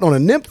putting floating on a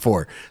nymph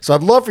for?" So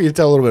I'd love for you to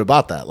tell a little bit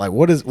about that. Like,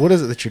 what is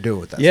it that you're doing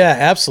with that? Yeah,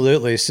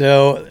 absolutely.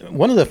 So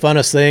one of the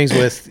funnest things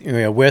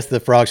with the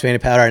frogs Fanny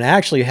powder, and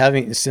actually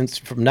having since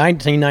from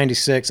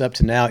 1996 up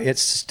to now,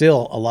 it's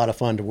still a lot of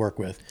fun to work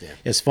with. Yeah.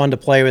 It's fun to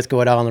play with,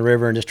 go out on the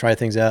river and just try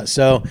things out.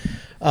 So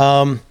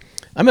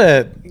I'm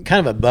a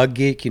kind of a bug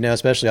geek,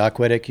 especially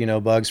aquatic,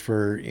 bugs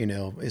for,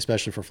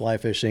 especially for fly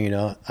fishing.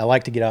 I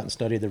like to get out and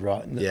study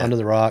under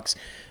the rocks,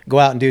 go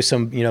out and do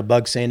some,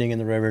 bug seining in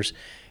the rivers.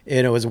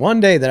 And it was one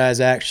day that I was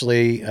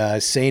actually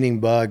seining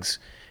bugs.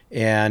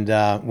 And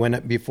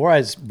before I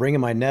was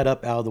bringing my net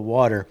up out of the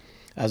water,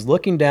 I was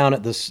looking down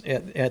at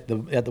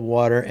the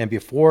water, and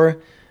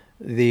before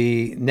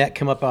the net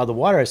came up out of the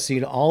water, I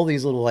seen all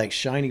these little like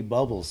shiny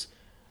bubbles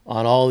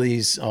on all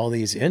these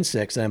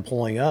insects that I'm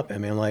pulling up. I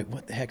mean, I'm like,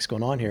 what the heck's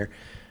going on here?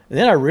 And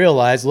then I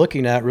realized,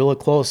 looking at really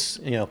close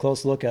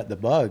look at the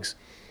bugs,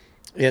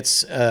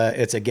 it's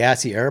a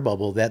gassy air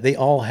bubble that they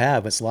all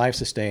have. It's life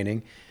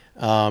sustaining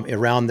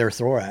around their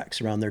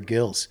thorax, around their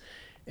gills.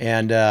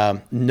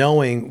 And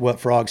knowing what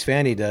frogs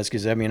Fanny does,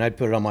 because I'd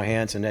put it on my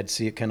hands and I'd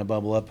see it kind of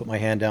bubble up, put my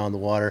hand down in the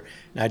water,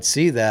 and I'd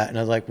see that, and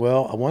I was like,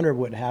 well, I wonder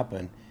what would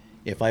happen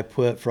if I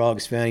put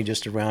frogs Fanny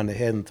just around the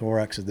head and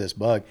thorax of this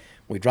bug.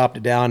 We dropped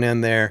it down in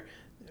there,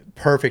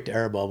 perfect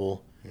air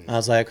bubble. I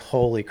was like,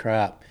 holy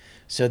crap.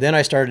 So then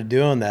I started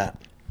doing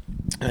that.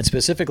 I'd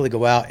specifically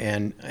go out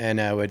and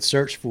I would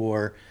search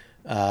for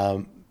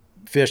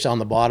fish on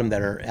the bottom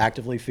that are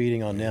actively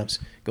feeding on nymphs,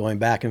 going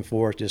back and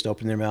forth, just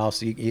opening their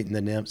mouths, eating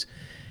the nymphs.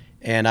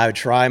 And I would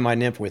try my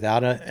nymph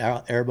without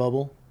an air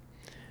bubble.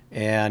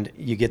 And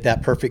you get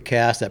that perfect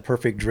cast, that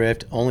perfect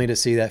drift, only to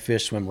see that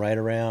fish swim right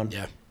around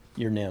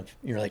your nymph.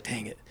 You're like,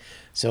 dang it.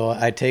 So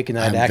I'd taken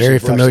that. I'm very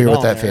familiar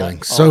with that feeling.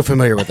 Like, so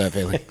familiar with that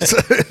feeling.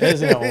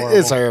 Isn't it horrible?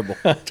 It's terrible.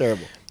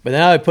 Terrible. But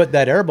then I would put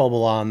that air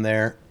bubble on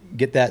there,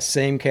 get that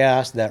same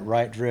cast, that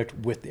right drift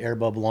with the air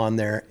bubble on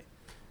there,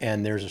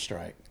 and there's a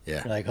strike.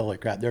 Yeah. You're like, holy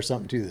crap, there's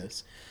something to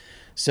this.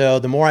 So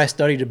the more I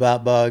studied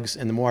about bugs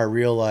and the more I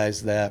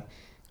realized that,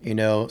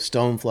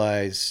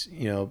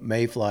 stoneflies,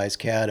 mayflies,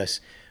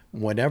 caddis,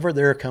 whenever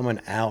they're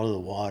coming out of the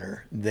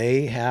water,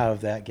 they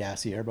have that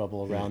gassy air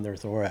bubble around their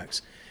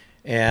thorax.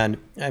 And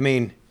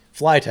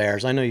fly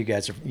tires, I know you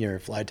guys are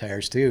fly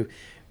tires too.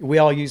 We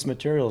all use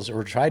materials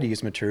or try to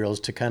use materials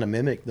to kind of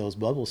mimic those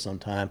bubbles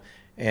sometime.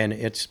 And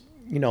it's,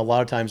 a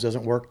lot of times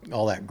doesn't work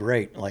all that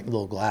great, like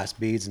little glass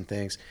beads and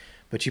things.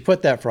 But you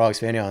put that frogs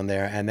Fanny on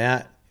there, and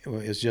that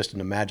is just a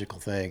magical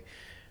thing.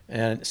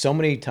 And so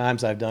many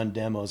times I've done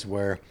demos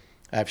where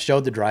I've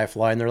showed the dry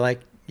fly, and they're like,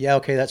 yeah,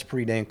 okay, that's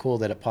pretty dang cool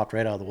that it popped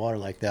right out of the water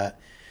like that.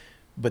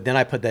 But then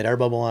I put that air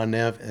bubble on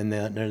nymph, and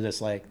then they're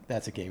just like,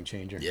 that's a game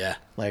changer. Yeah.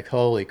 Like,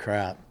 holy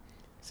crap.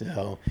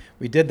 So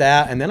we did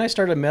that, and then I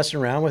started messing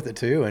around with it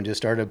too, and just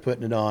started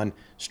putting it on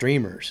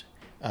streamers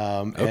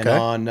and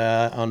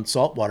on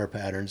saltwater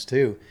patterns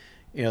too.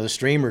 The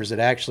streamers that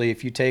actually,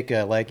 if you take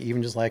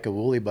even just like a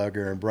woolly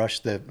bugger and brush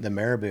the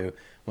marabou,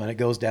 when it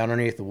goes down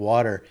underneath the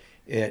water,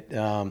 it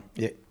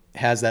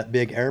has that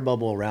big air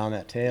bubble around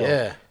that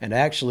tail, and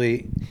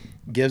actually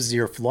gives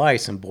your fly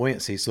some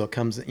buoyancy. So it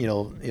comes,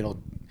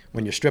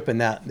 when you're stripping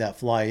that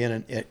fly in,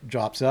 and it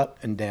drops up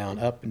and down,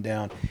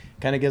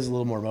 kind of gives a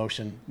little more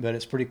motion, but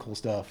it's pretty cool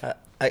stuff.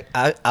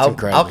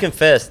 I'll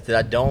confess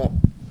that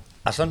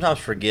I sometimes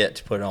forget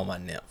to put it on my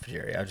nymph,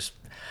 Jerry.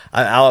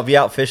 I'll be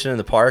out fishing in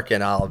the park,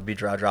 and I'll be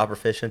dry dropper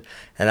fishing,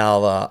 and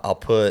I'll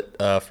put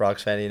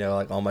Frog's Fanny,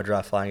 like on my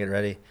dry fly and get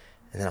ready,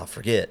 and then I'll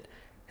forget.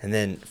 And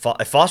then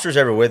if Foster's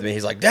ever with me,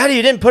 he's like, "Daddy,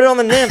 you didn't put it on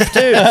the nymph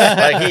too."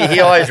 Like he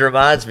always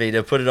reminds me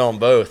to put it on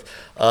both.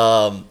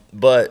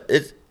 But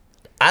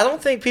I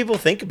don't think people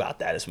think about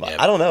that as much.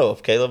 Yeah. I don't know,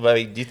 Caleb. I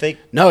mean, do you think?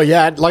 No,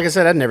 yeah. Like I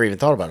said, I'd never even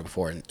thought about it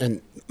before,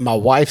 and my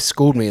wife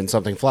schooled me in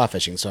something fly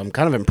fishing, so I'm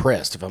kind of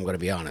impressed, if I'm going to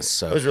be honest.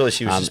 So it was really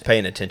she was just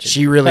paying attention.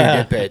 She really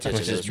did pay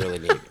attention. It was really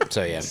neat.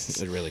 So yeah, it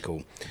was really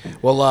cool.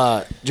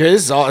 Well, Jerry,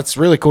 it's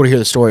really cool to hear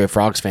the story of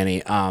Frog's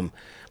Fanny.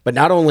 But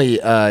not only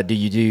do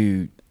you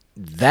do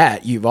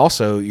that,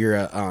 you're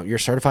a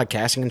certified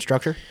casting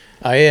instructor.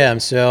 I am.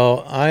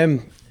 So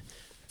I'm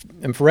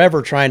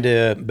forever trying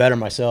to better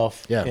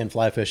myself in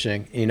fly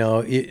fishing.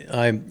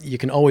 You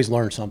can always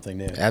learn something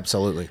new.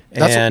 Absolutely.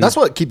 That's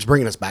what keeps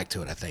bringing us back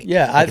to it, I think.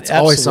 Yeah, it's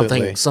always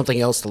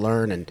something else to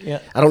learn.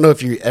 And I don't know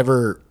if you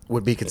ever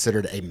would be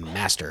considered a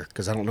master,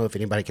 because I don't know if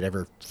anybody could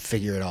ever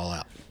figure it all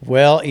out.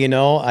 Well,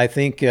 I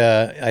think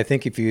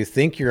if you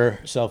think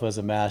yourself as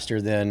a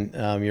master,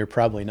 then you're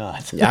probably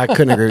not. Yeah, I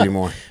couldn't agree with you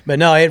more. But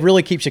no, it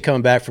really keeps you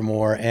coming back for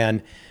more.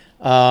 And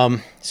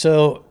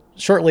so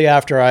shortly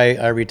after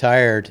I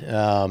retired,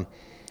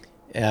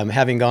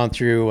 having gone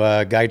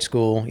through guide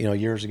school,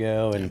 years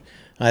ago, and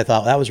I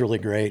thought that was really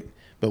great.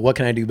 But what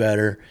can I do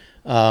better?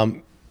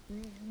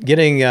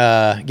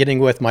 Getting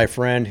with my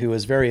friend who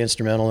was very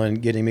instrumental in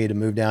getting me to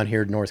move down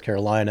here to North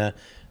Carolina,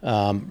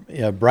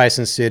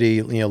 Bryson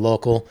City,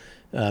 local,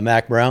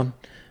 Mac Brown.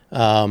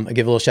 I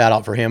give a little shout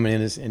out for him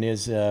in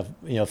his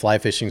fly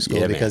fishing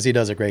school, because he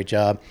does a great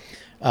job.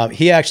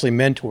 He actually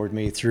mentored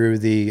me through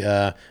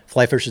the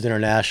Fly Fishers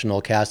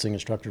International Casting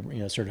Instructor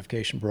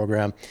certification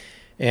program,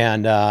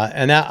 and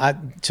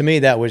that to me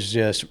that was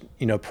just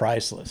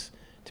priceless,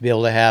 to be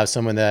able to have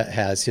someone that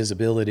has his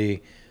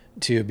ability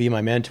to be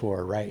my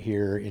mentor right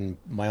here in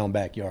my own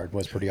backyard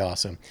was pretty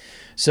awesome.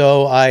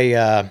 So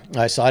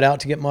I sought out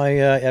to get my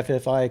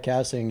FFI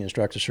casting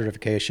instructor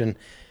certification,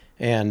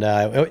 and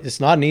it's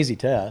not an easy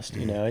test.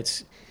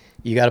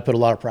 You got to put a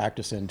lot of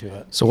practice into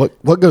it. So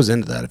what goes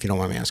into that, if you don't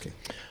mind me asking?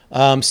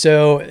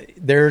 So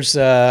there's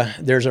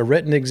a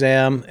written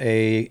exam,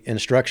 a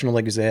instructional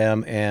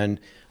exam, and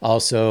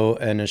also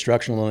an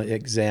instructional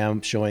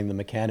exam showing the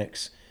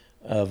mechanics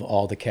of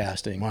all the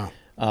casting. Wow.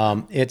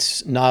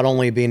 It's not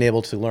only being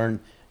able to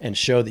learn and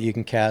show that you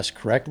can cast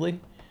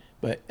correctly,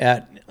 but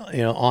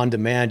on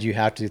demand, you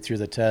have to, through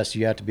the test,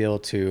 you have to be able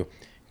to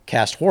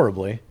cast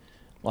horribly,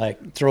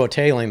 like throw a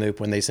tailing loop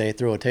when they say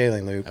throw a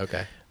tailing loop.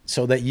 Okay.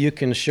 So that you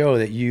can show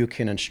that you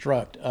can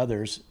instruct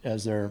others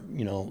as they're,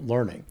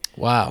 learning.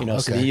 Wow. Okay.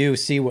 So that you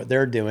see what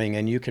they're doing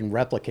and you can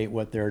replicate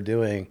what they're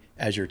doing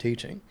as you're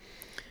teaching.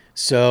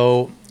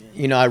 So,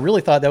 I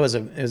really thought that was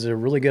a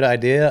really good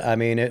idea. I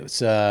mean,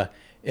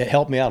 it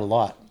helped me out a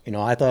lot.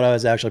 I thought I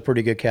was actually a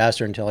pretty good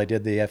caster until I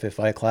did the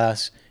FFI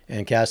class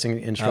and casting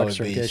instructor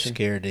certification. I would be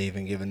scared to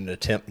even give it an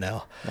attempt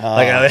now.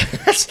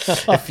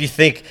 If you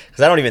think,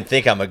 because I don't even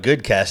think I'm a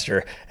good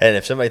caster, and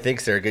if somebody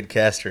thinks they're a good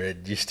caster,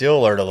 you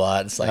still learn a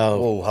lot. It's like,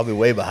 whoa, I'll be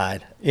way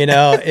behind.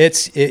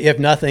 If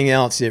nothing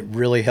else, it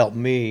really helped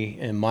me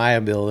in my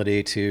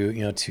ability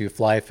to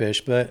fly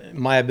fish, but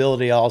my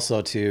ability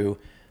also to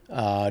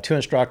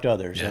instruct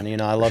others. Yeah,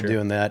 and I love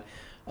doing that.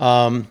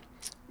 I'm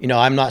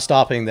not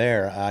stopping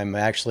there. I'm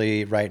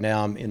actually right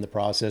now I'm in the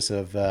process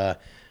of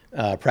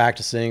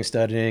practicing,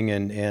 studying,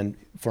 and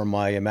for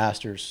my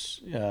master's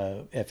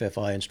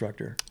FFI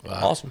instructor. Wow.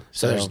 Awesome.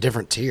 So there's a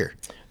different tier.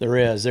 There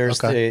is.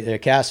 There's a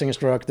casting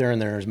instructor,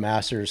 and there's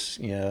master's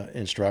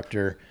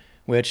instructor,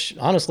 which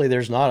honestly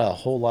there's not a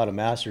whole lot of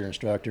master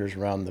instructors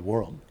around the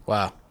world.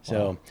 Wow.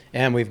 So,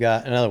 and we've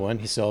got another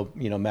one. So,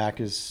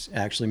 Mac is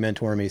actually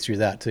mentoring me through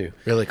that too.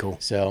 Really cool.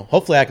 So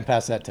hopefully I can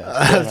pass that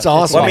test. That's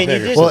awesome.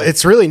 Well,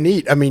 it's really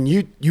neat. I mean,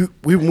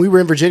 when we were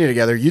in Virginia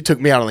together, you took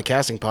me out on the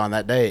casting pond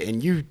that day,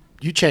 and you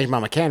changed my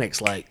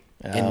mechanics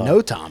in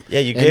no time. Yeah,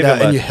 you gave him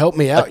and you helped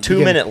me out. A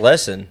 2-minute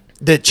lesson.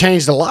 That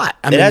changed a lot.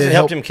 It hasn't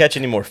helped him catch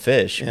any more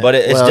fish, but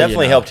it's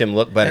definitely helped him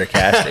look better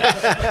casting.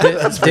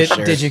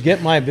 Did you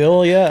get my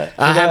bill yet?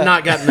 I have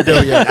not gotten the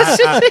bill yet.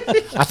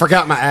 I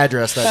forgot my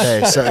address that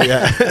day, so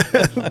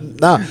yeah.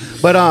 No,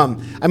 but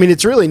I mean,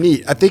 it's really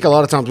neat. I think a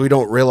lot of times we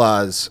don't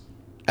realize,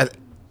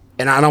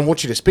 and I don't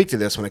want you to speak to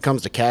this when it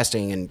comes to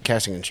casting and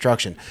casting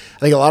instruction. I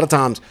think a lot of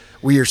times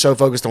we are so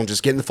focused on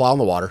just getting the fly on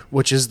the water,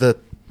 which is the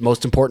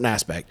most important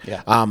aspect.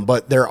 Yeah.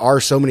 But there are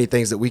so many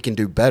things that we can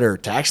do better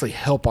to actually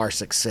help our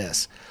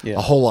success a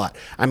whole lot.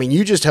 I mean,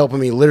 you just helping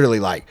me literally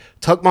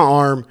tuck my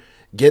arm,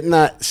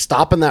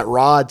 stopping that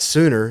rod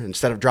sooner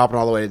instead of dropping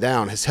all the way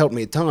down has helped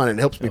me a ton, and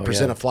it helps me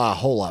present a fly a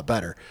whole lot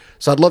better.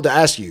 So I'd love to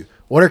ask you,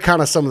 what are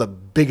kind of some of the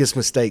biggest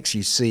mistakes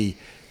you see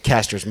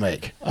casters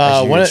make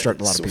as you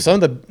instruct a lot of people? Some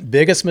of the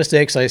biggest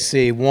mistakes I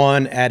see,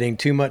 one, adding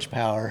too much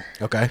power.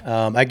 Okay.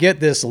 I get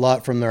this a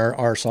lot from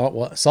our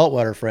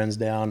saltwater friends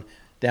down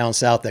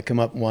south that come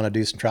up and want to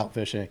do some trout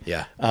fishing.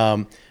 Yeah.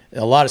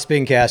 a lot of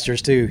spin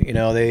casters too.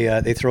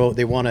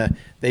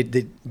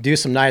 They do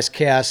some nice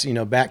casts,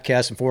 back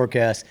casts and forward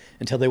casts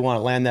until they want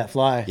to land that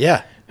fly.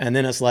 Yeah. And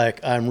then it's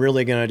like, I'm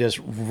really going to just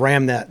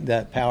ram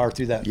that power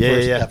through that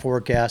that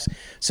forward cast.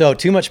 So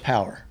too much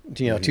power,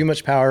 too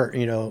much power,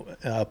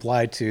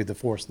 applied to the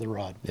force of the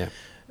rod. Yeah.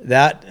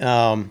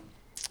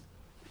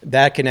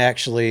 That can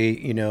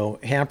actually,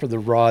 hamper the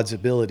rod's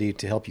ability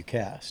to help you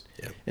cast.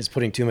 Yeah. It's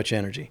putting too much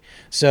energy.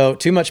 So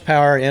too much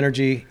power,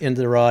 energy into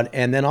the rod,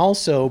 and then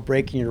also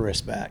breaking your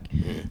wrist back.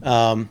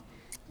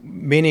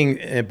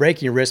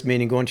 Breaking your wrist,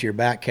 meaning going to your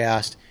back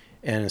cast,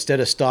 and instead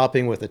of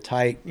stopping with a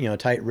tight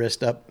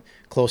wrist up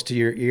close to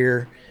your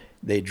ear,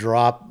 they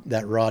drop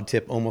that rod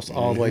tip almost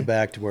all the way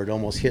back to where it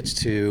almost hits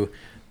to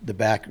the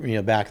back of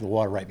the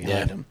water right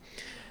behind them.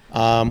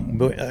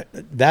 But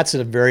that's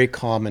a very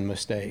common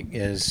mistake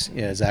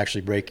is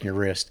actually breaking your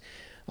wrist.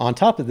 On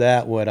top of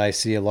that, what I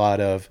see a lot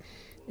of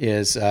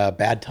is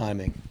bad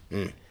timing.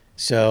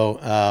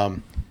 So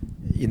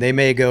they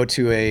may go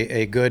to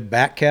a good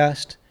back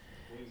cast,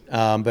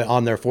 but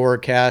on their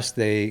forward cast,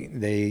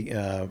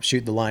 they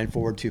shoot the line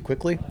forward too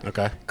quickly,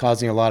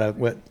 causing a lot of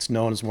what's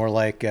known as more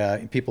like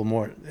people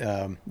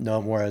know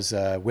it more as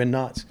wind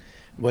knots,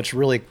 which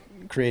really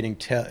creating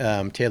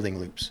tailing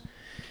loops.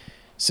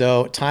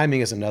 So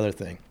timing is another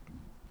thing.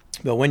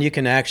 But when you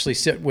can actually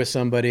sit with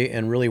somebody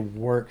and really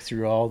work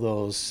through all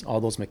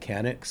those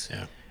mechanics,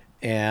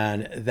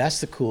 and that's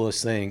the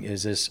coolest thing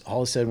is this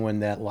all of a sudden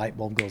when that light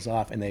bulb goes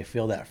off and they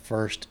feel that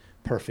first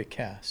perfect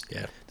cast,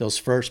 those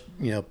first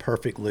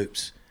perfect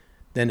loops,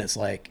 then it's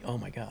like, oh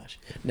my gosh.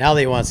 Now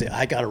they want to say,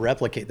 I got to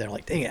replicate that. I'm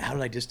like, dang it, how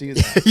did I just do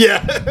that?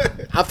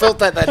 Yeah. I felt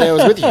that day I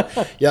was with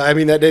you. Yeah, I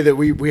mean, that day that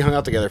we hung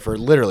out together for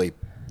literally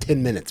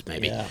 10 minutes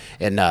maybe. Yeah.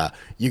 And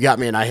you got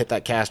me and I hit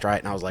that cast right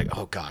and I was like,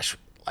 oh gosh,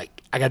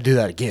 like I got to do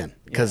that again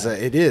because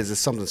it's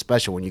something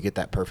special when you get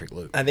that perfect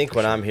loop. I think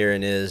what I'm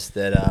hearing is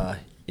that,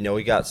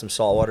 we got some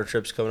saltwater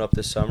trips coming up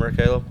this summer,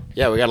 Caleb.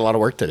 Yeah, we got a lot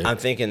of work to do. I'm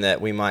thinking that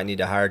we might need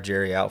to hire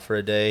Jerry out for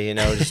a day,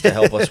 just to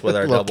help us with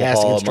our double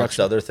haul amongst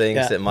other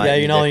things that might. Yeah,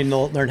 you need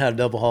to learn how to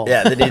double haul.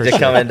 Yeah, they need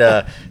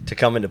to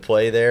come into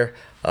play there.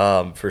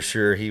 For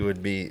sure, he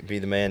would be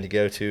the man to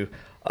go to.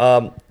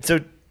 So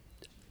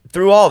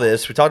through all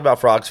this, we talked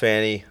about Frogs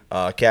Fanny,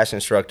 cast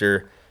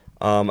instructor.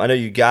 I know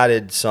you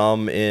guided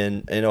some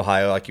in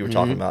Ohio, like you were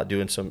talking about,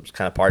 doing some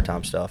kind of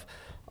part-time stuff.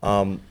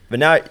 But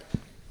now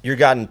you're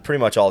guiding pretty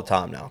much all the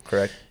time now,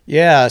 correct?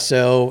 Yeah,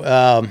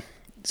 so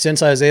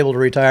since I was able to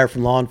retire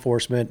from law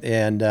enforcement,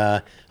 and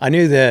I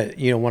knew that,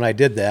 when I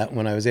did that,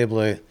 when I was able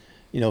to,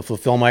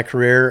 fulfill my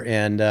career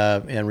and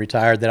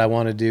retired, that I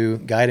wanted to do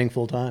guiding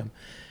full-time.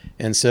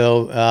 And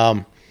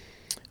so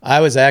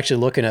I was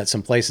actually looking at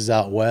some places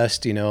out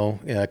west,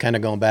 kind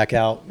of going back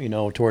out,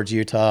 towards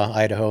Utah,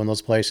 Idaho, and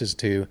those places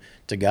to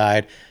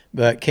guide.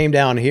 But came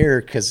down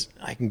here because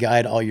I can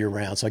guide all year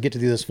round, so I get to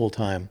do this full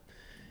time.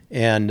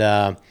 And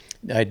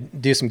I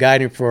do some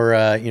guiding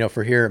for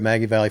here at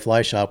Maggie Valley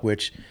Fly Shop,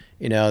 which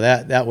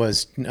that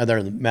was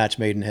another match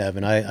made in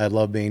heaven. I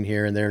love being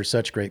here, and they're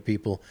such great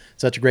people,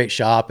 such a great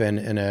shop,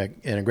 and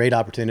a great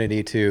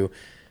opportunity to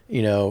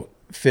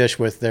fish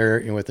with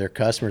their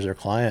customers, their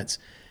clients,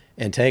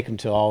 and take them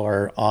to all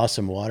our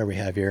awesome water we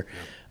have here.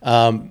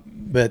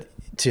 But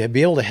to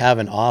be able to have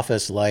an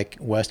office like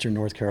Western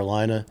North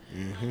Carolina,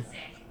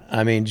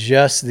 I mean,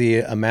 just the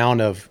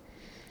amount of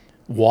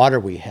water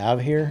we have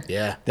here,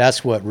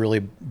 that's what really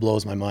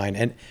blows my mind.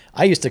 And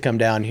I used to come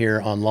down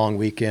here on long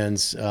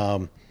weekends.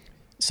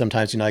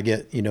 Sometimes, I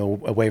get,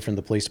 away from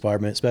the police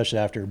department, especially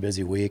after a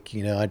busy week.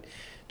 I'd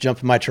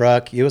jump in my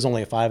truck. It was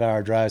only a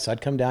 5-hour drive, so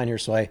I'd come down here.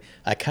 So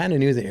I kind of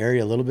knew the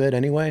area a little bit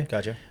anyway.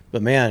 Gotcha.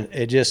 But man,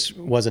 it just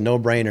was a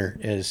no-brainer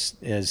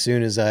as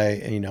soon as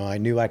I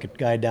knew I could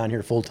guide down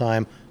here full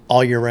time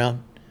all year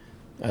round.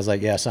 I was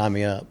like, yeah, sign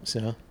me up.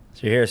 So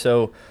you're here.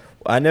 So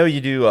I know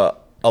you do a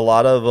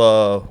lot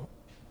of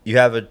you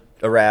have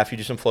a raft, you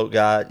do some float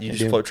guide, you do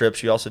some float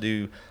trips, you also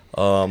do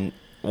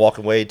walk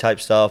and wade type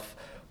stuff.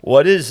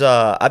 What is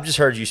I've just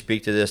heard you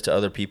speak to this to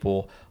other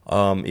people,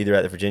 either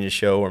at the Virginia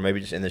show or maybe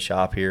just in the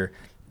shop here.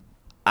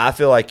 I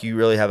feel like you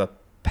really have a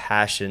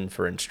passion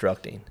for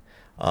instructing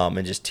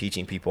and just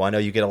teaching people. I know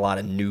you get a lot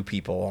of new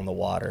people on the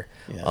water.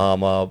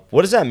 Yeah.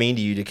 What does that mean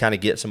to you to kind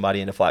of get somebody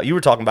into fly? You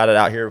were talking about it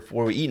out here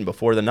before we eating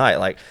before the night.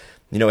 Like,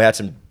 we had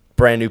some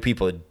brand new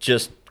people that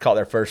just caught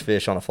their first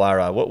fish on a fly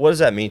rod. What does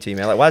that mean to you,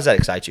 man? Like, why does that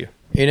excite you?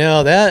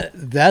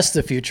 That's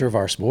the future of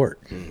our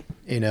sport.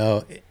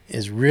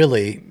 Is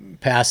really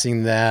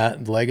passing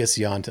that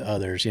legacy on to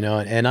others.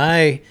 And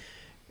I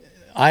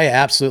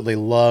absolutely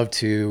love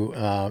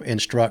to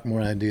instruct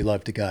more than I do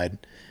love to guide.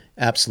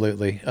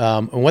 Absolutely.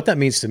 And what that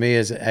means to me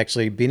is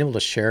actually being able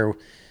to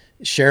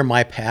share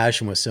my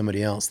passion with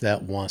somebody else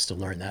that wants to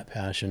learn that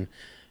passion.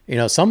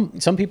 Some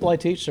people I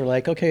teach, they're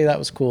like, okay, that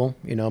was cool.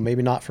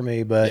 Maybe not for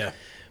me, but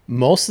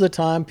most of the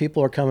time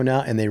people are coming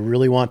out and they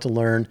really want to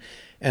learn.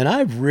 And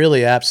I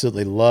really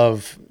absolutely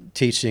love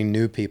teaching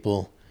new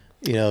people,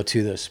 to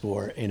the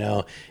sport.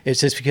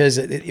 It's just because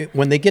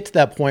when they get to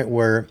that point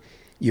where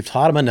you've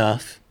taught them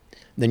enough,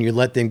 then you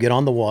let them get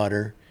on the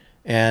water,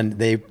 and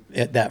they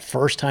at that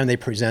first time they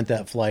present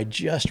that fly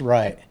just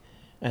right,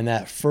 and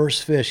that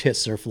first fish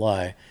hits their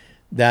fly.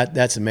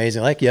 That's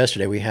amazing. Like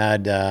yesterday, we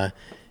had a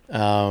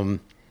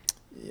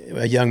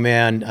young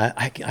man.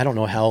 I don't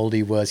know how old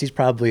he was. He's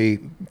probably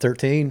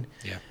 13.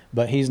 Yeah.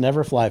 But he's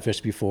never fly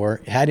fished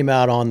before. Had him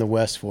out on the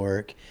West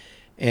Fork,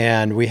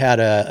 and we had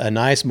a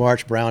nice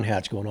March brown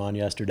hatch going on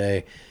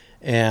yesterday,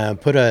 and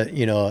put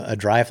a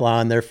dry fly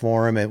on there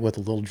for him with a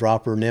little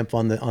dropper nymph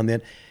on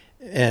the,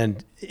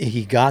 and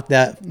he got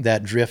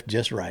that drift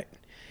just right.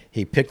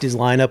 He picked his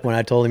line up when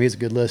I told him he's a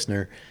good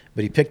listener,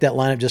 but he picked that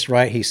line up just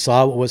right. He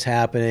saw what was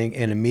happening,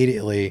 and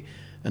immediately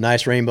a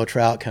nice rainbow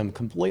trout come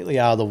completely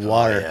out of the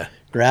water,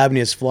 grabbing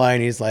his fly,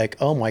 and he's like,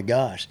 "Oh my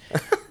gosh."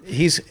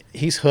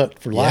 He's hooked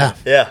for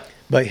life. Yeah.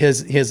 But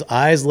his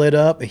eyes lit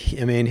up.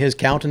 His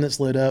countenance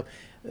lit up.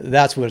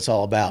 That's what it's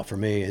all about for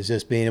me, is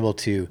just being able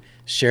to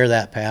share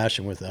that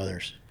passion with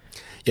others.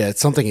 Yeah,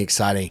 it's something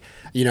exciting.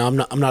 I'm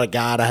not a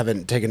guide. I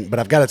haven't taken, but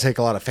I've got to take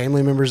a lot of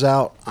family members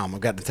out. I've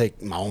got to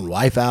take my own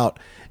wife out,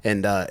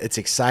 and it's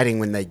exciting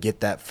when they get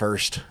that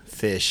first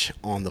fish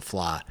on the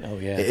fly. Oh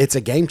yeah, it's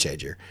a game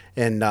changer.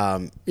 And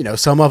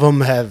some of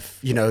them have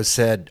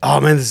said,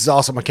 "Oh man, this is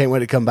awesome! I can't wait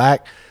to come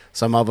back."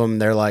 Some of them,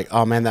 they're like,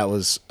 "Oh man, that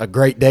was a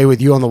great day with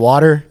you on the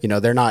water."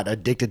 They're not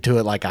addicted to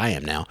it like I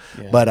am now,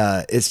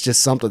 but it's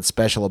just something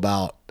special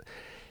about.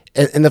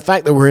 And the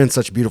fact that we're in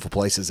such beautiful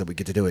places that we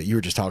get to do it. You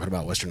were just talking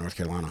about Western North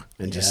Carolina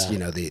and just,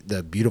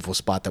 the beautiful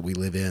spot that we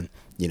live in.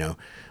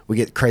 We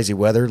get crazy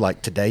weather.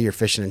 Like today you're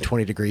fishing in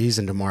 20 degrees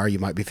and tomorrow you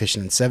might be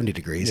fishing in 70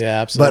 degrees.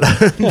 Yeah,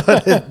 absolutely.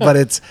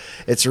 But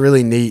it's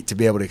really neat to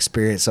be able to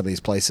experience some of these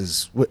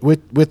places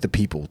with the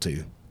people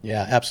too.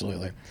 Yeah,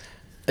 absolutely.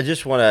 I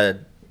just want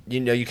to,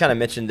 you kind of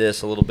mentioned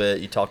this a little bit.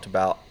 You talked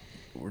about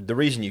the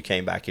reason you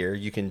came back here.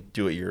 You can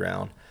do it year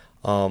round.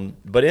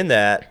 But in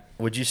that,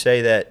 would you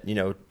say that,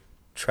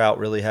 trout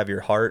really have your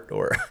heart,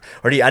 or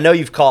do you, I know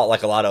you've caught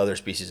like a lot of other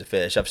species of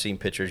fish. I've seen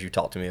pictures you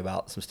talked to me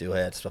about some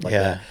steelhead stuff like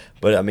that.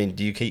 But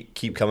do you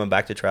keep coming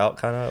back to trout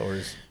kind of, or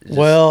is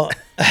well,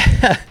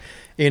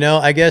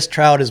 I guess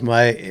trout is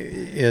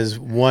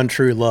one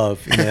true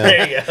love.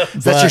 There you go.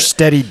 Is that your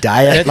steady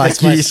diet?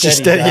 It's my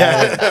steady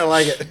diet. Yeah, I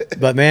like it.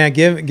 But man,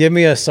 give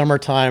me a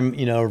summertime,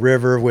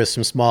 river with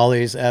some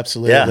smallies.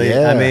 Absolutely.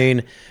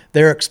 Yeah.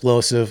 They're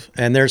explosive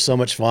and they're so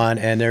much fun,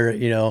 and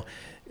they're,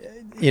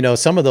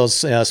 some of those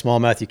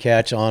smallmouth you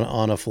catch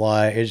on a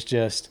fly is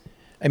just,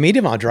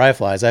 even on dry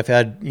flies, I've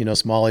had,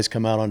 smallies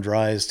come out on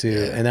dries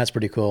too, and that's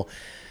pretty cool.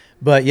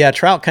 But yeah,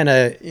 trout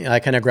I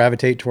kind of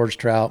gravitate towards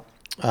trout.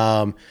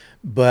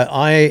 But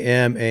I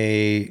am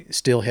a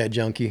steelhead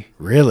junkie.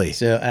 Really?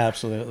 So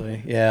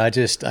absolutely. Yeah.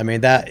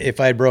 That if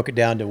I broke it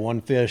down to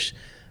one fish,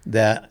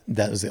 that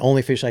was the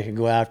only fish I could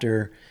go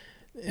after,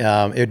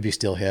 it would be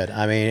steelhead.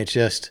 It's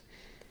just,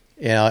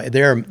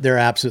 they're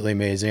absolutely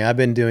amazing. I've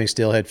been doing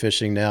steelhead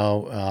fishing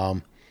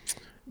now,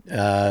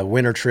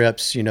 winter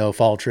trips,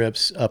 fall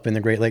trips up in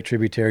the Great Lake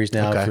tributaries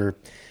now for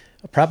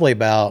probably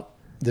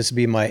this will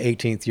be my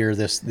 18th year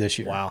this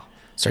year. Wow.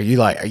 So are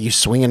you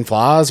swinging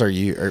flies, how are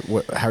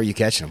you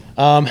catching them?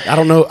 I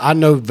don't know. I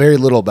know very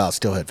little about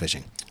steelhead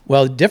fishing.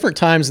 Well, different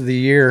times of the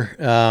year,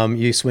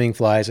 you swing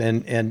flies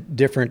and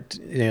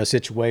different,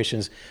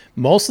 situations.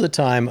 Most of the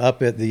time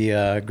up at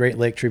the Great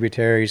Lake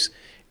tributaries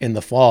in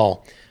the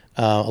fall,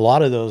 a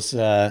lot of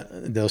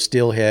those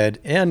steelhead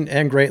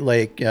and Great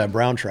Lake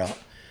brown trout.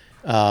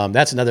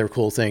 That's another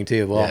cool thing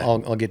too.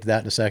 Well, I'll get to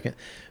that in a second.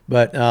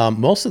 But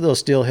most of those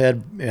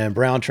steelhead and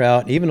brown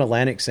trout, even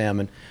Atlantic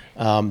salmon,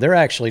 they're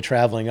actually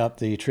traveling up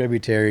the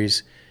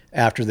tributaries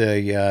after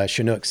the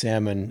Chinook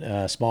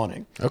salmon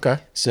spawning. Okay.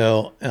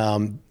 So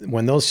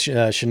when those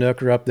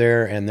Chinook are up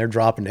there and they're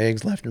dropping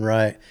eggs left and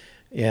right,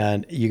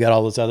 and you got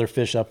all those other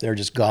fish up there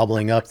just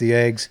gobbling up the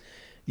eggs,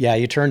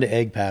 you turn to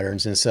egg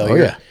patterns. And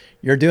so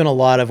you're doing a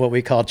lot of what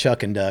we call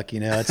chuck and duck.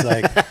 It's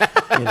like,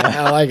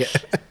 I like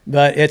it.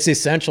 But it's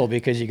essential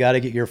because you got to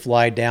get your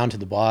fly down to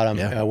the bottom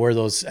where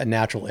those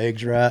natural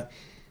eggs are at.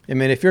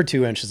 If you're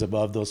 2 inches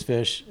above those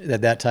fish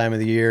at that time of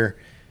the year,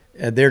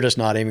 they're just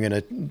not even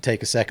going to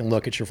take a second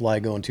look at your fly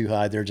going too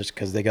high. They're just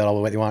because they got all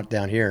the way they want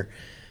down here.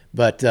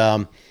 But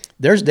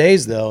there's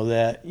days though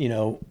that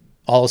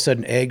all of a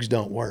sudden eggs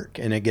don't work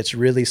and it gets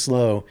really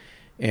slow.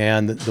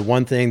 And the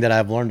one thing that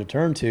I've learned to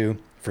turn to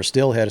for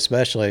steelhead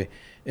especially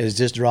is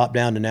just drop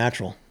down to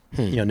natural.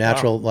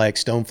 Natural like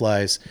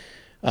stoneflies.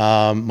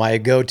 My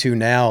go-to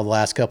now the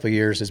last couple of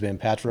years has been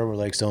Patch River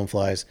Lake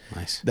stoneflies.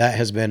 Nice. That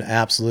has been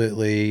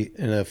absolutely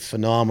a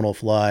phenomenal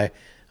fly.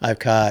 I've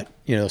caught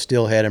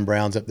steelhead and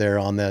browns up there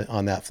on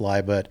that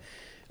fly, but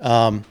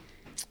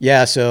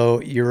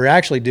so you're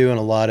actually doing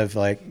a lot of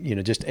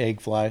just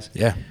egg flies.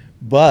 Yeah.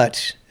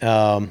 But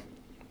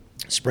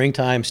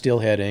springtime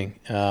steelheading,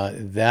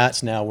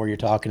 that's now where you're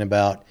talking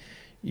about.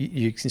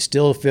 You can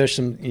still fish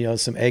some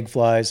egg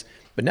flies,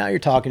 but now you're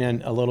talking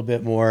in a little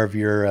bit more of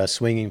your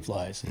swinging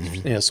flies,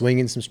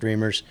 swinging some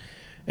streamers,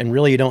 and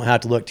really you don't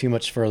have to look too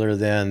much further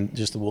than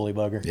just a woolly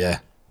bugger. Yeah.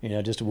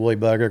 Just a woolly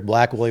bugger,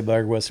 black woolly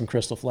bugger with some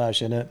crystal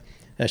flash in it.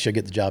 That should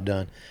get the job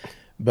done.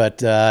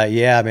 But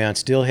yeah, man,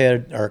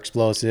 steelhead are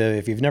explosive.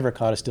 If you've never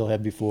caught a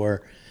steelhead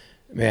before,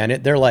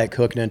 man, they're like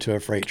hooking into a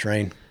freight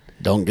train.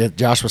 Don't get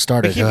Joshua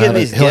started. We keep getting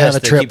these guests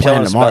that keep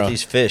telling us tomorrow. about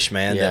these fish,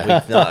 man,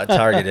 that we've not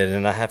targeted,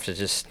 and I have to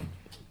just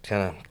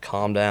kind of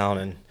calm down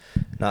and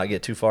not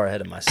get too far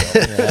ahead of myself.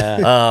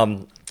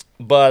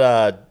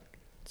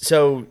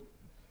 So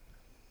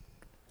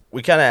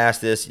we kind of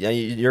asked this. You know,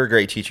 you're a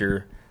great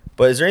teacher,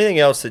 but is there anything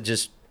else that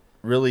just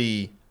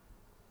really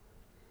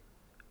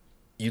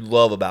you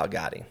love about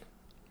guiding?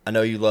 I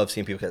know you love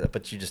seeing people catch that,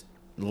 but you just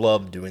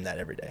love doing that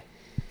every day.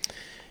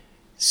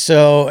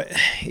 So,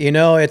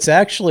 it's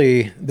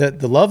actually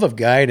the love of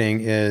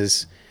guiding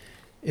is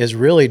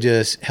really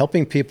just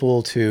helping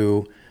people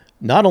to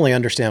not only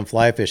understand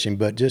fly fishing,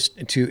 but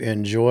just to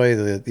enjoy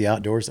the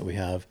outdoors that we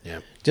have.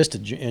 Yeah. Just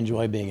to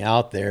enjoy being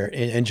out there,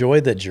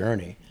 enjoy the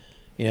journey.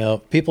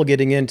 People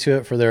getting into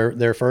it for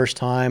their first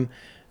time.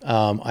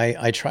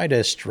 I try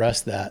to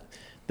stress that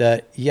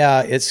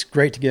yeah, it's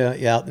great to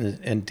get out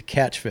and to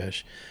catch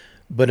fish,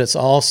 but it's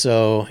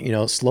also,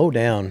 slow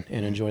down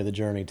and enjoy the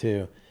journey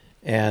too.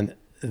 And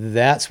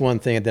that's one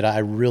thing that I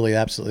really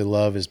absolutely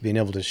love is being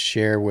able to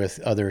share with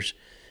others,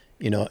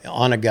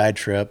 on a guide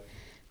trip,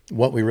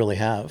 what we really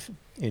have,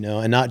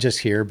 and not just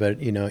here, but,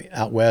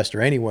 out west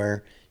or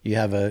anywhere you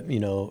have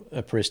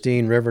a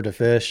pristine river to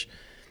fish,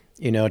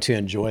 to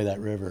enjoy that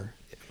river.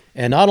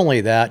 And not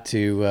only that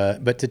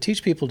but to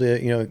teach people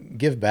to,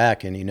 give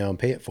back and, and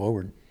pay it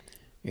forward,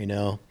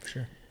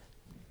 Sure.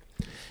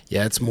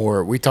 Yeah, it's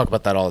more, we talk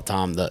about that all the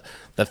time. The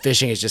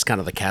fishing is just kind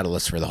of the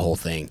catalyst for the whole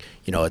thing.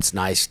 It's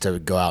nice to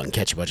go out and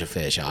catch a bunch of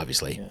fish,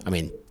 obviously. Yeah. I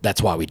mean,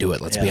 that's why we do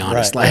it, let's be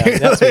honest.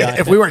 Right. Like,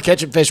 if we weren't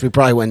catching fish, we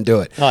probably wouldn't do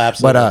it. Oh,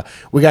 absolutely. But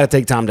we got to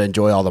take time to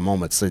enjoy all the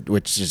moments,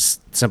 which is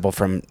simple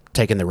from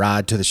taking the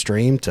ride to the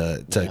stream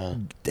to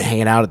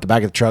hanging out at the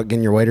back of the truck,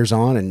 getting your waders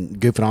on and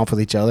goofing off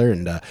with each other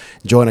and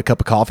enjoying a cup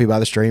of coffee by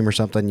the stream or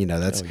something.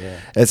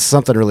 It's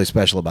something really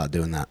special about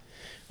doing that.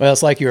 Well,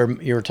 it's like you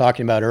were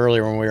talking about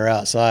earlier when we were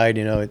outside,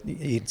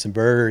 eating some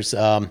burgers.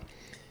 I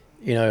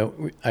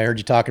heard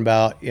you talking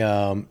about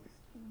the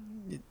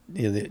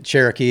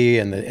Cherokee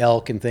and the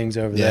elk and things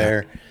over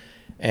there,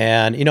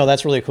 and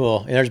that's really cool.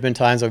 And there's been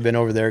times I've been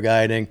over there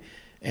guiding,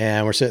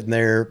 and we're sitting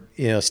there,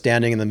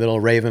 standing in the middle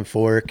of Raven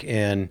Fork,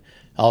 and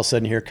all of a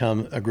sudden here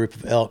come a group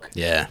of elk,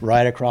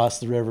 right across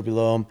the river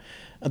below them.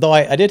 Although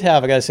I did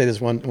have, I got to say, this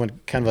one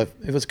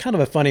it was kind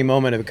of a funny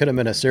moment. It could have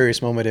been a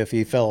serious moment if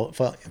he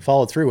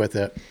followed through with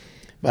it.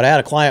 But I had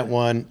a client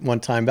one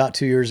time about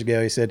 2 years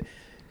ago. He said,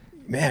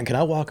 "Man, can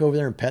I walk over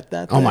there and pet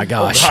that thing?" Oh my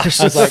gosh!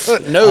 I was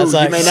like, "No,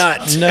 you may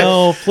not.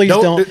 No, please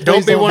don't.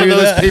 Don't be one of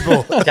those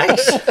people."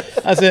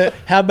 I said,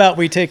 "How about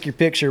we take your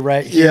picture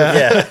right here?"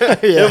 Yeah.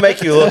 It'll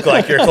make you look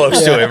like you're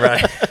close to him,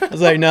 right? I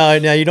was like, "No,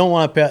 you don't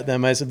want to pet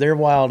them." I said, "They're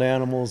wild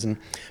animals,"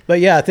 but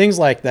yeah, things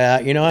like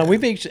that, and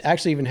we've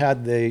actually even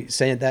had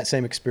that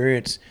same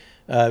experience.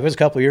 It was a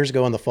couple of years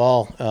ago in the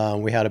fall.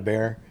 We had a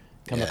bear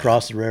come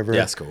across the river.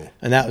 That's cool.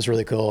 And that was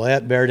really cool.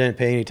 That bear didn't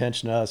pay any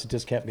attention to us. It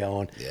just kept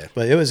going. Yeah.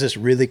 But it was just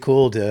really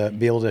cool to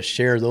be able to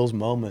share those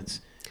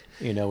moments,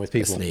 with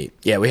people. That's neat.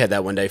 Yeah, we had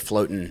that one day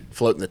floating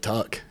the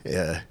tuck.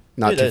 Yeah.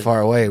 Not too far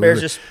away.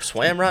 Bears just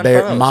swam right in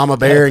front of us. Mama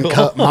bear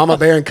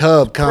and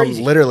cub come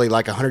literally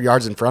like 100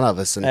 yards in front of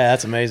us. And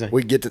that's amazing.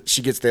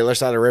 She gets to the other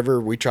side of the river.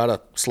 We try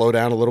to slow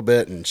down a little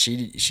bit, and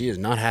she is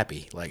not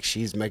happy. Like,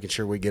 she's making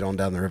sure we get on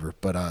down the river.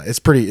 But it's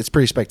pretty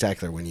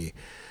spectacular when you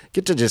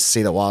get to just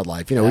see the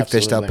wildlife. We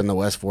fished up in the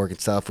West Fork and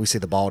stuff. We see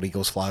the bald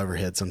eagles fly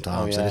overhead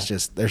sometimes. And it's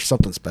just, there's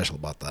something special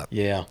about that.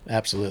 Yeah,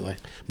 absolutely.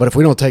 But if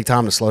we don't take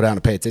time to slow down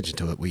and pay attention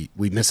to it, we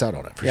miss out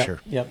on it for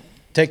sure. Yep.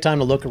 Take time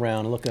to look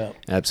around and look up.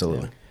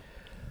 Absolutely. Yeah.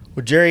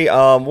 Well, Jerry,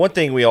 one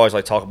thing we always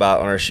like to talk about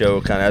on our show,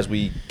 kind of as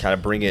we kind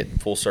of bring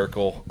it full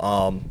circle,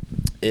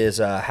 is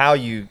how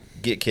you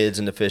get kids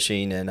into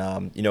fishing.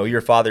 And you're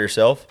a father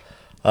yourself.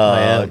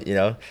 I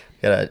am.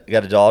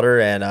 Got a daughter,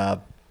 and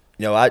I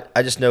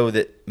just know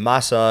that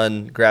my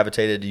son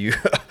gravitated to you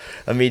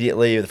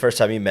immediately the first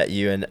time he met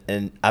you,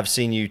 and I've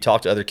seen you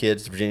talk to other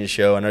kids at the Virginia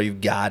show. I know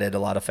you've guided a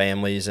lot of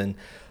families, and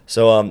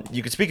so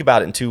you could speak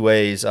about it in two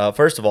ways.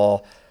 First of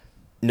all,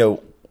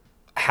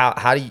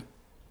 how do you?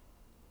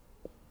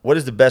 What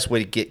is the best way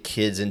to get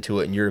kids into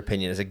it, in your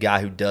opinion, as a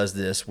guy who does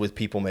this with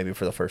people maybe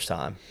for the first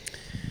time?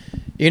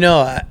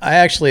 I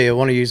actually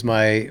want to use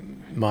my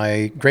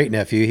great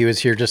nephew. He was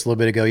here just a little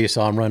bit ago. You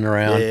saw him running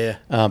around. Yeah.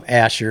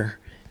 Asher.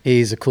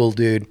 He's a cool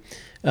dude.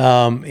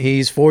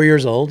 He's 4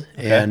 years old,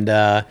 and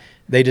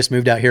they just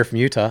moved out here from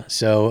Utah.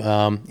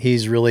 So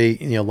he's really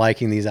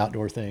liking these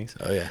outdoor things.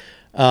 Oh yeah.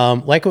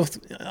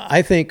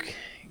 I think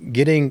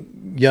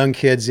getting young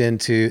kids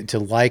into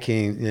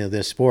liking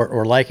this sport,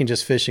 or liking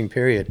just fishing,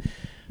 period.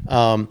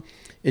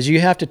 Is you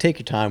have to take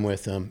your time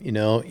with them,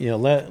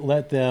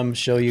 let them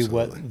show you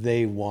what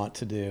they want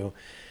to do.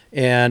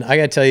 And I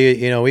got to tell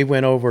you, we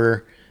went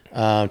over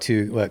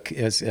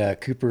to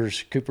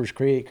Cooper's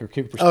Creek or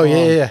Cooper's Pond.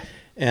 Yeah.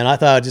 And I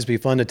thought it'd just be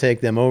fun to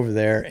take them over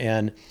there.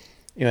 And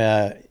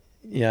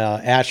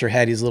Asher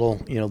had his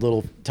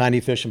little tiny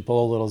fishing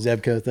pole, little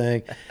Zebco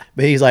thing,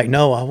 but he's like,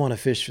 no, I want to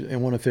fish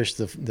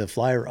the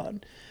fly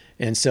rod.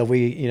 And so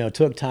we,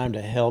 took time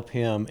to help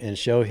him and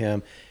show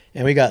him.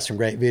 And we got some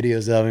great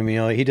videos of him.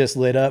 He just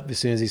lit up as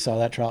soon as he saw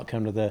that trout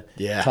come to the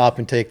top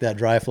and take that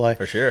dry fly.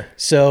 For sure.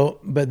 So,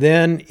 but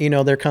then,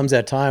 there comes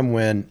that time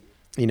when,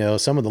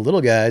 some of the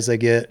little guys, they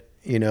get,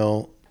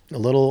 a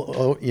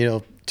little,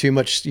 too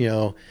much,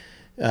 too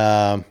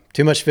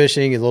much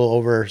fishing, a little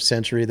over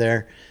century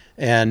there.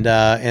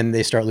 And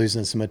they start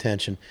losing some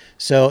attention.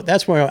 So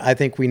that's where I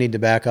think we need to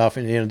back off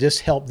and,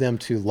 just help them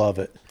to love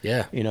it.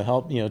 Yeah.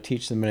 Help,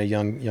 teach them at a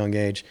young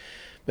age.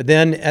 But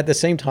then at the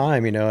same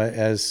time,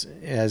 as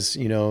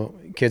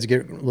kids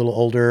get a little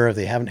older, if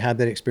they haven't had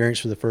that experience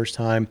for the first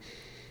time.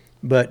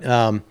 But,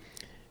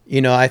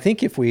 I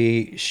think if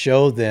we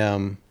show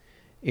them,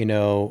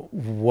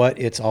 what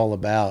it's all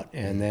about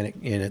and then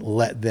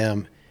let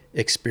them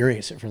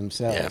experience it for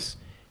themselves,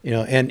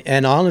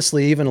 and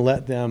honestly, even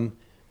let them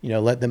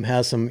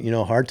have some,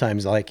 hard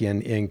times like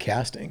in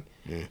casting.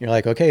 You're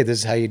like, okay, this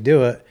is how you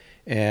do it.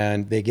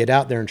 And they get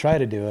out there and try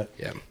to do it.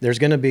 Yeah. There's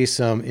going to be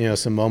some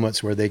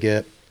moments where they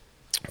get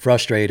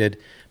frustrated,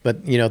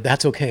 but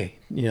that's okay.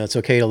 It's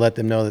okay to let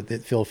them know that they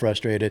feel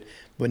frustrated,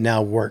 but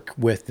now work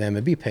with them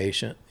and be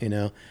patient.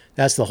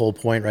 That's the whole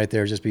point right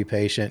there. Just be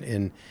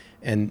patient.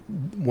 And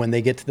when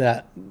they get to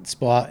that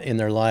spot in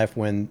their life,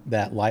 when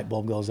that light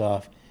bulb goes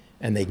off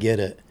and they get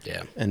it,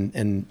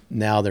 and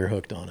now they're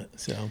hooked on it.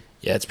 So.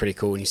 Yeah, it's pretty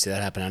cool when you see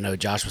that happen. I know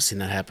Josh was seeing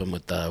that happen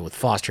with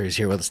Foster, who's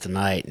here with us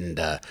tonight, and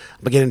I'm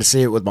beginning to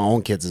see it with my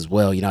own kids as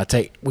well.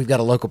 We've got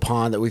a local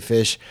pond that we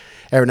fish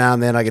every now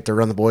and then. I get to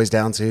run the boys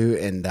down to,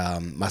 and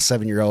my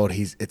 7-year-old,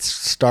 it's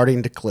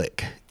starting to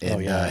click,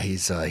 and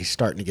he's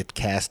starting to get the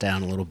cast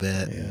down a little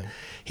bit. Yeah. And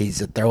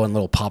he's throwing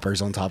little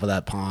poppers on top of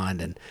that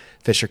pond, and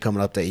fish are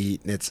coming up to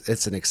eat, and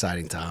it's an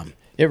exciting time.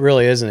 It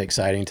really is an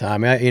exciting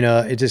time.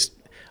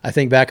 I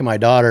think back to my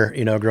daughter,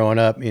 growing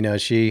up,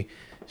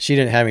 she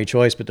didn't have any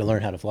choice but to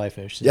learn how to fly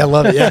fish. So. Yeah, I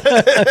love it. Yeah.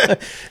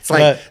 It's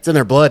like it's in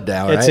their blood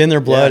now, right? It's in their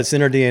blood. Yeah. It's in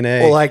their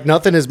DNA. Well, like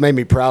nothing has made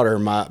me prouder.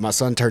 My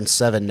son turns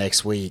 7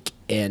 next week,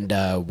 and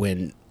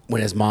when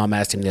his mom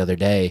asked him the other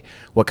day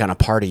what kind of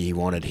party he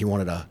wanted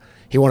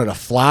a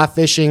fly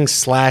fishing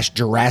 /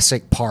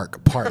 Jurassic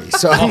Park party.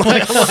 So I'm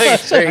like,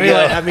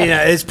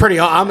 it's pretty.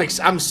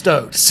 I'm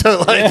stoked.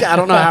 So I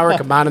don't know how we're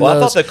combining those. I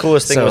thought the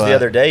coolest thing was the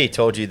other day he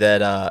told you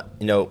that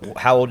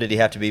how old did he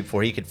have to be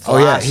before he could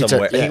fly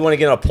somewhere? He wanted to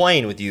get on a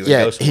plane with you.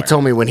 Yeah, and go he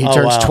told me when he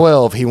turns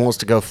 12, he wants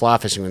to go fly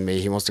fishing with me.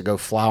 He wants to go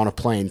fly on a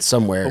plane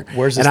somewhere.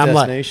 Where's his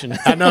destination?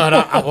 Like, I know.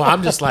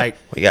 I'm just like,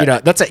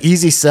 that's an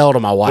easy sell to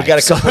my wife. We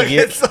got a couple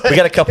years. We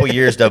got a couple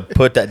years to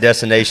put that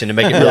destination to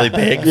make it really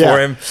big for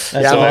him.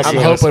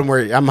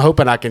 I'm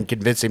hoping I can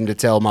convince him to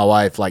tell my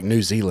wife like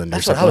New Zealand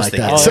or something like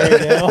that. Oh, there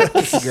you go.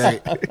 That's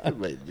great.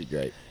 It'd be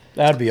great.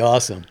 That'd be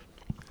awesome.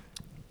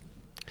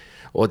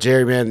 Well,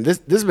 Jerry, man, this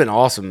has been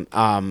awesome.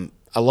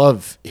 I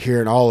love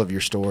hearing all of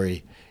your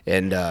story,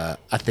 and I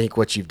think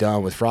what you've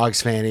done with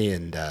Frogs Fanny,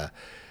 and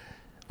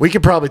we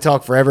could probably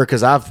talk forever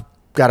because I've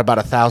got about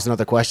 1,000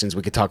 other questions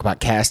we could talk about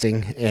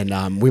casting,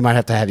 and we might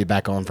have to have you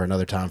back on for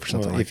another time for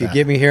something like that. If you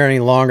get me here any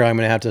longer, I'm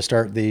going to have to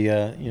start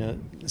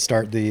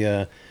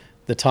the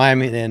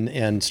time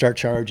and start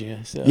charging you.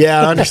 So.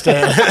 Yeah, I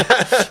understand.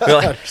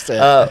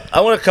 I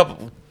want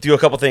to do a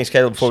couple things,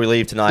 Caleb, before we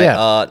leave tonight.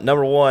 Yeah.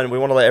 Number one, we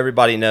want to let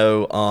everybody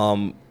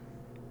know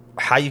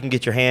how you can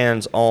get your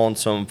hands on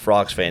some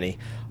Frogs Fanny.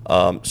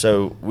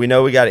 So we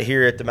know we got it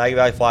here at the Maggie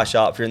Valley Fly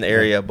Shop if you're in the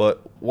area,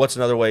 but what's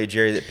another way,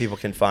 Jerry, that people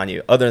can find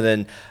you? Other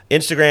than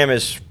Instagram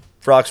is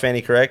Frogs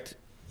Fanny, correct?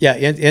 Yeah,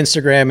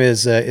 Instagram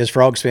is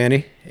Frogs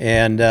Fanny,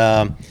 and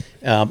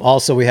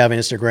also we have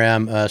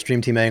Instagram,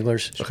 Stream Team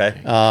Anglers. Okay.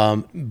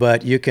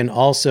 But you can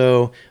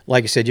also,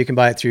 like you said, you can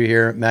buy it through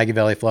here, Maggie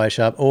Valley Fly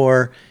Shop,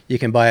 or you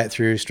can buy it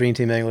through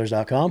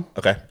StreamTeamAnglers.com.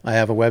 Okay. I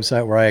have a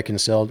website where I can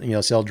sell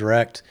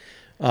direct.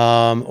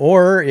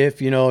 Or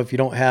if you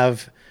don't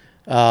have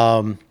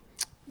the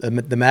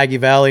Maggie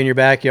Valley in your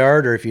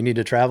backyard, or if you need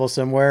to travel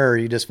somewhere, or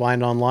you just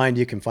find it online,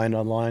 you can find it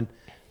online.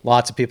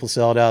 Lots of people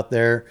sell it out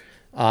there.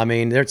 I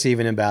mean, there's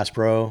even in Bass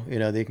Pro,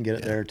 they can get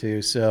it there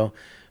too. So,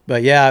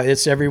 but yeah,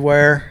 it's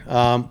everywhere.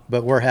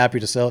 But we're happy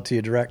to sell it to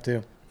you direct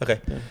too.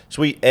 Okay,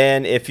 sweet.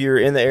 And if you're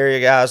in the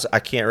area, guys, I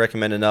can't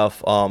recommend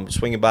enough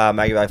swinging by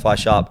Maggie Valley Fly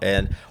Shop,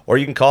 or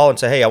you can call and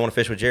say, "Hey, I want to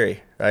fish with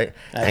Jerry." Right?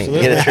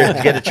 Absolutely.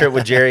 And get a trip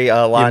with Jerry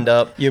lined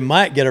up. You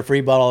might get a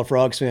free bottle of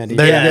Frogs Fanny.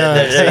 There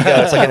you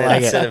go. It's like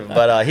an incentive.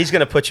 But he's going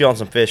to put you on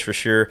some fish for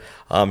sure.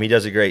 He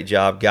does a great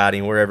job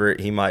guiding wherever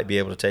he might be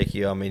able to take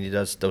you. I mean, he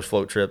does those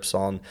float trips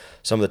on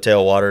some of the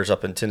tailwaters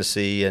up in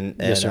Tennessee and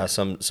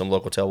some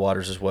local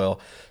tailwaters as well.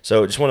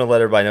 So just want to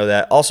let everybody know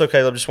that. Also,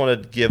 Caleb, just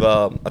want to give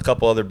a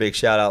couple other big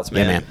shout-outs,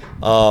 man.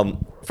 Yeah, man.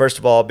 First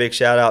of all, big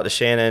shout-out to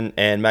Shannon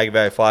and Maggie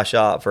Valley Fly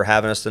Shop for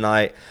having us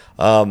tonight.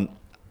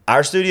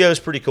 Our studio is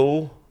pretty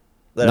cool.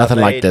 Nothing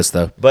like this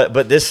though.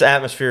 But this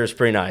atmosphere is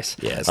pretty nice.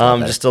 Yeah.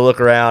 Just to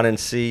look around and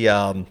see,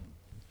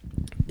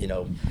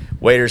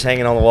 waders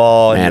hanging on the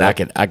wall. Man,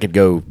 I could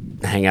go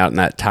hang out in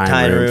that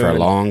time room for a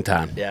long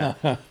time.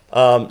 Yeah.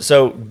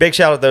 So big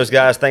shout out to those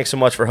guys. Thanks so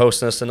much for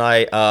hosting us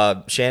tonight.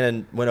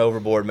 Shannon went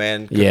overboard,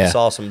 man.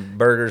 Saw some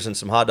burgers and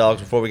some hot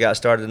dogs before we got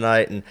started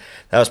tonight, and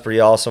that was pretty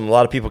awesome. A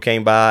lot of people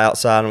came by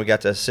outside, and we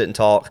got to sit and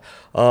talk.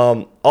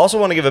 Also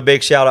want to give a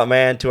big shout out,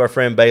 man, to our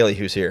friend Bailey,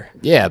 who's here.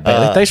 Yeah,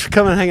 Bailey. Thanks for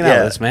coming and hanging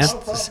out with us, man.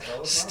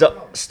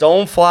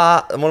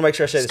 Stonefly. I want to make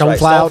sure I say this right.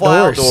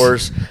 Stonefly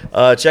Outdoors.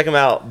 Check him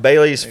out.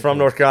 Bailey's from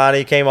North Carolina.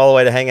 He came all the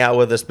way to hang out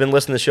with us. Been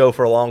listening to the show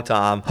for a long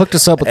time. Hooked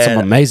us up with some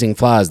amazing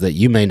flies that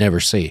you may never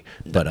see.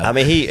 But I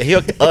mean, he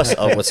hooked us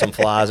up with some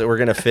flies that we're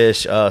going to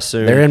fish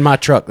soon. They're in my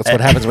truck. That's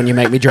what happens when you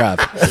make me drive.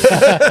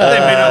 They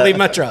may not leave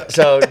my truck.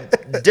 So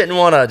didn't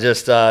want to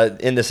just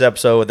end this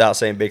episode without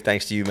saying big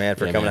thanks to you, man,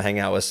 for coming to hang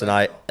out with us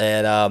tonight.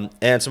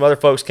 And some other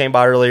folks came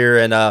by earlier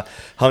and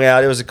hung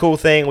out. It was a cool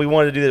thing. We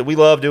wanted to do that. We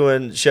love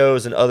doing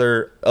shows in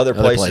other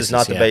places,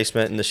 not the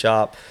basement and the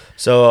shop.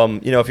 So,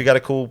 if you got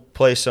a cool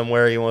place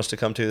somewhere you want us to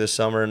come to this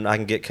summer and I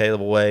can get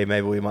Caleb away,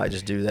 maybe we might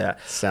just do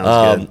that.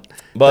 Sounds good.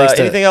 But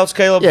anything else,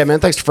 Caleb? Yeah, man,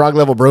 thanks to Frog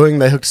Level Brewing.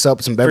 They hooked us up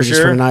with some beverages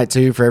for tonight,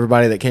 too, for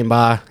everybody that came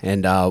by.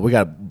 And we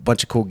got a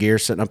bunch of cool gear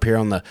sitting up here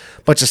on the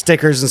bunch of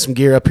stickers and some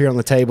gear up here on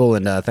the table.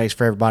 And thanks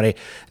for everybody.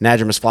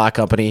 Nadrimus Fly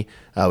Company.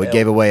 We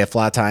gave away a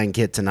fly tying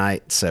kit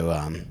tonight.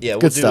 So,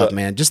 good stuff,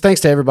 man. Just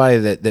thanks to everybody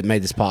that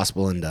made this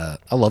possible. And I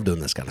love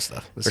doing this kind of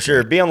stuff. For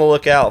sure. Be on the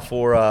lookout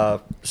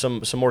for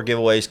some more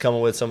giveaways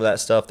coming with some of that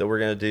stuff that we're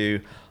going to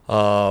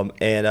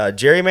do.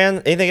 Jerry,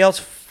 man, anything else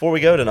before we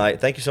go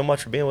tonight? Thank you so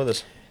much for being with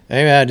us.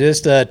 Hey, man,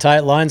 just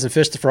tight lines and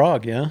fish the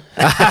frog, yeah.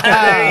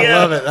 I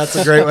love it. That's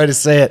a great way to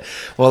say it.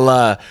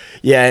 Well,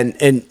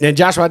 and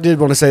Joshua, I did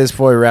want to say this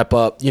before we wrap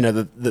up.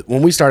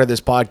 When we started this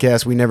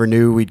podcast, we never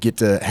knew we'd get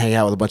to hang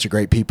out with a bunch of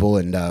great people.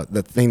 And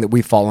the thing that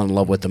we've fallen in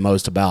love with the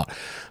most about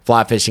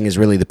fly fishing is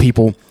really the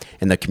people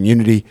and the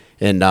community.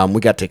 And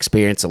we got to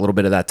experience a little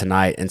bit of that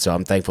tonight. And so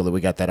I'm thankful that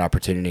we got that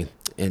opportunity.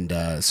 And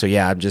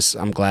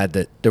I'm glad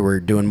that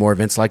we're doing more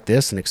events like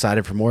this and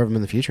excited for more of them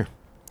in the future.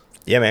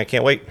 Yeah, man.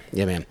 Can't wait.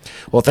 Yeah, man.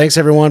 Well, thanks,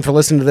 everyone, for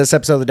listening to this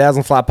episode of the Dads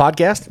on the Fly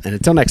podcast. And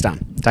until next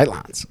time, tight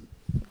lines.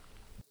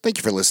 Thank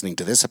you for listening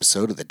to this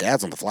episode of the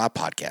Dads on the Fly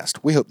podcast.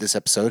 We hope this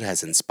episode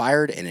has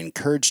inspired and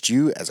encouraged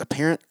you as a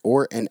parent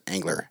or an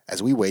angler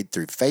as we wade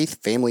through faith,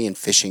 family, and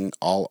fishing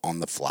all on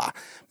the fly.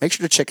 Make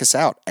sure to check us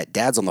out at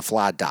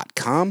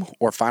dadsonthefly.com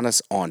or find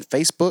us on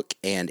Facebook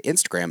and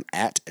Instagram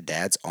at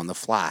Dads on the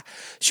Fly.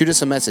 Shoot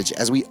us a message,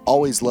 as we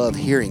always love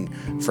hearing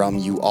from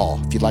you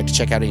all. If you'd like to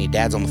check out any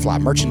Dads on the Fly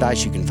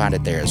merchandise, you can find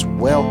it there as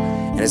well.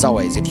 And as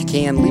always, if you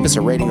can, leave us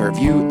a rating or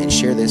review and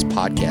share this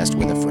podcast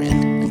with a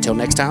friend. Until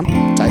next time,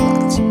 tight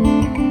lines.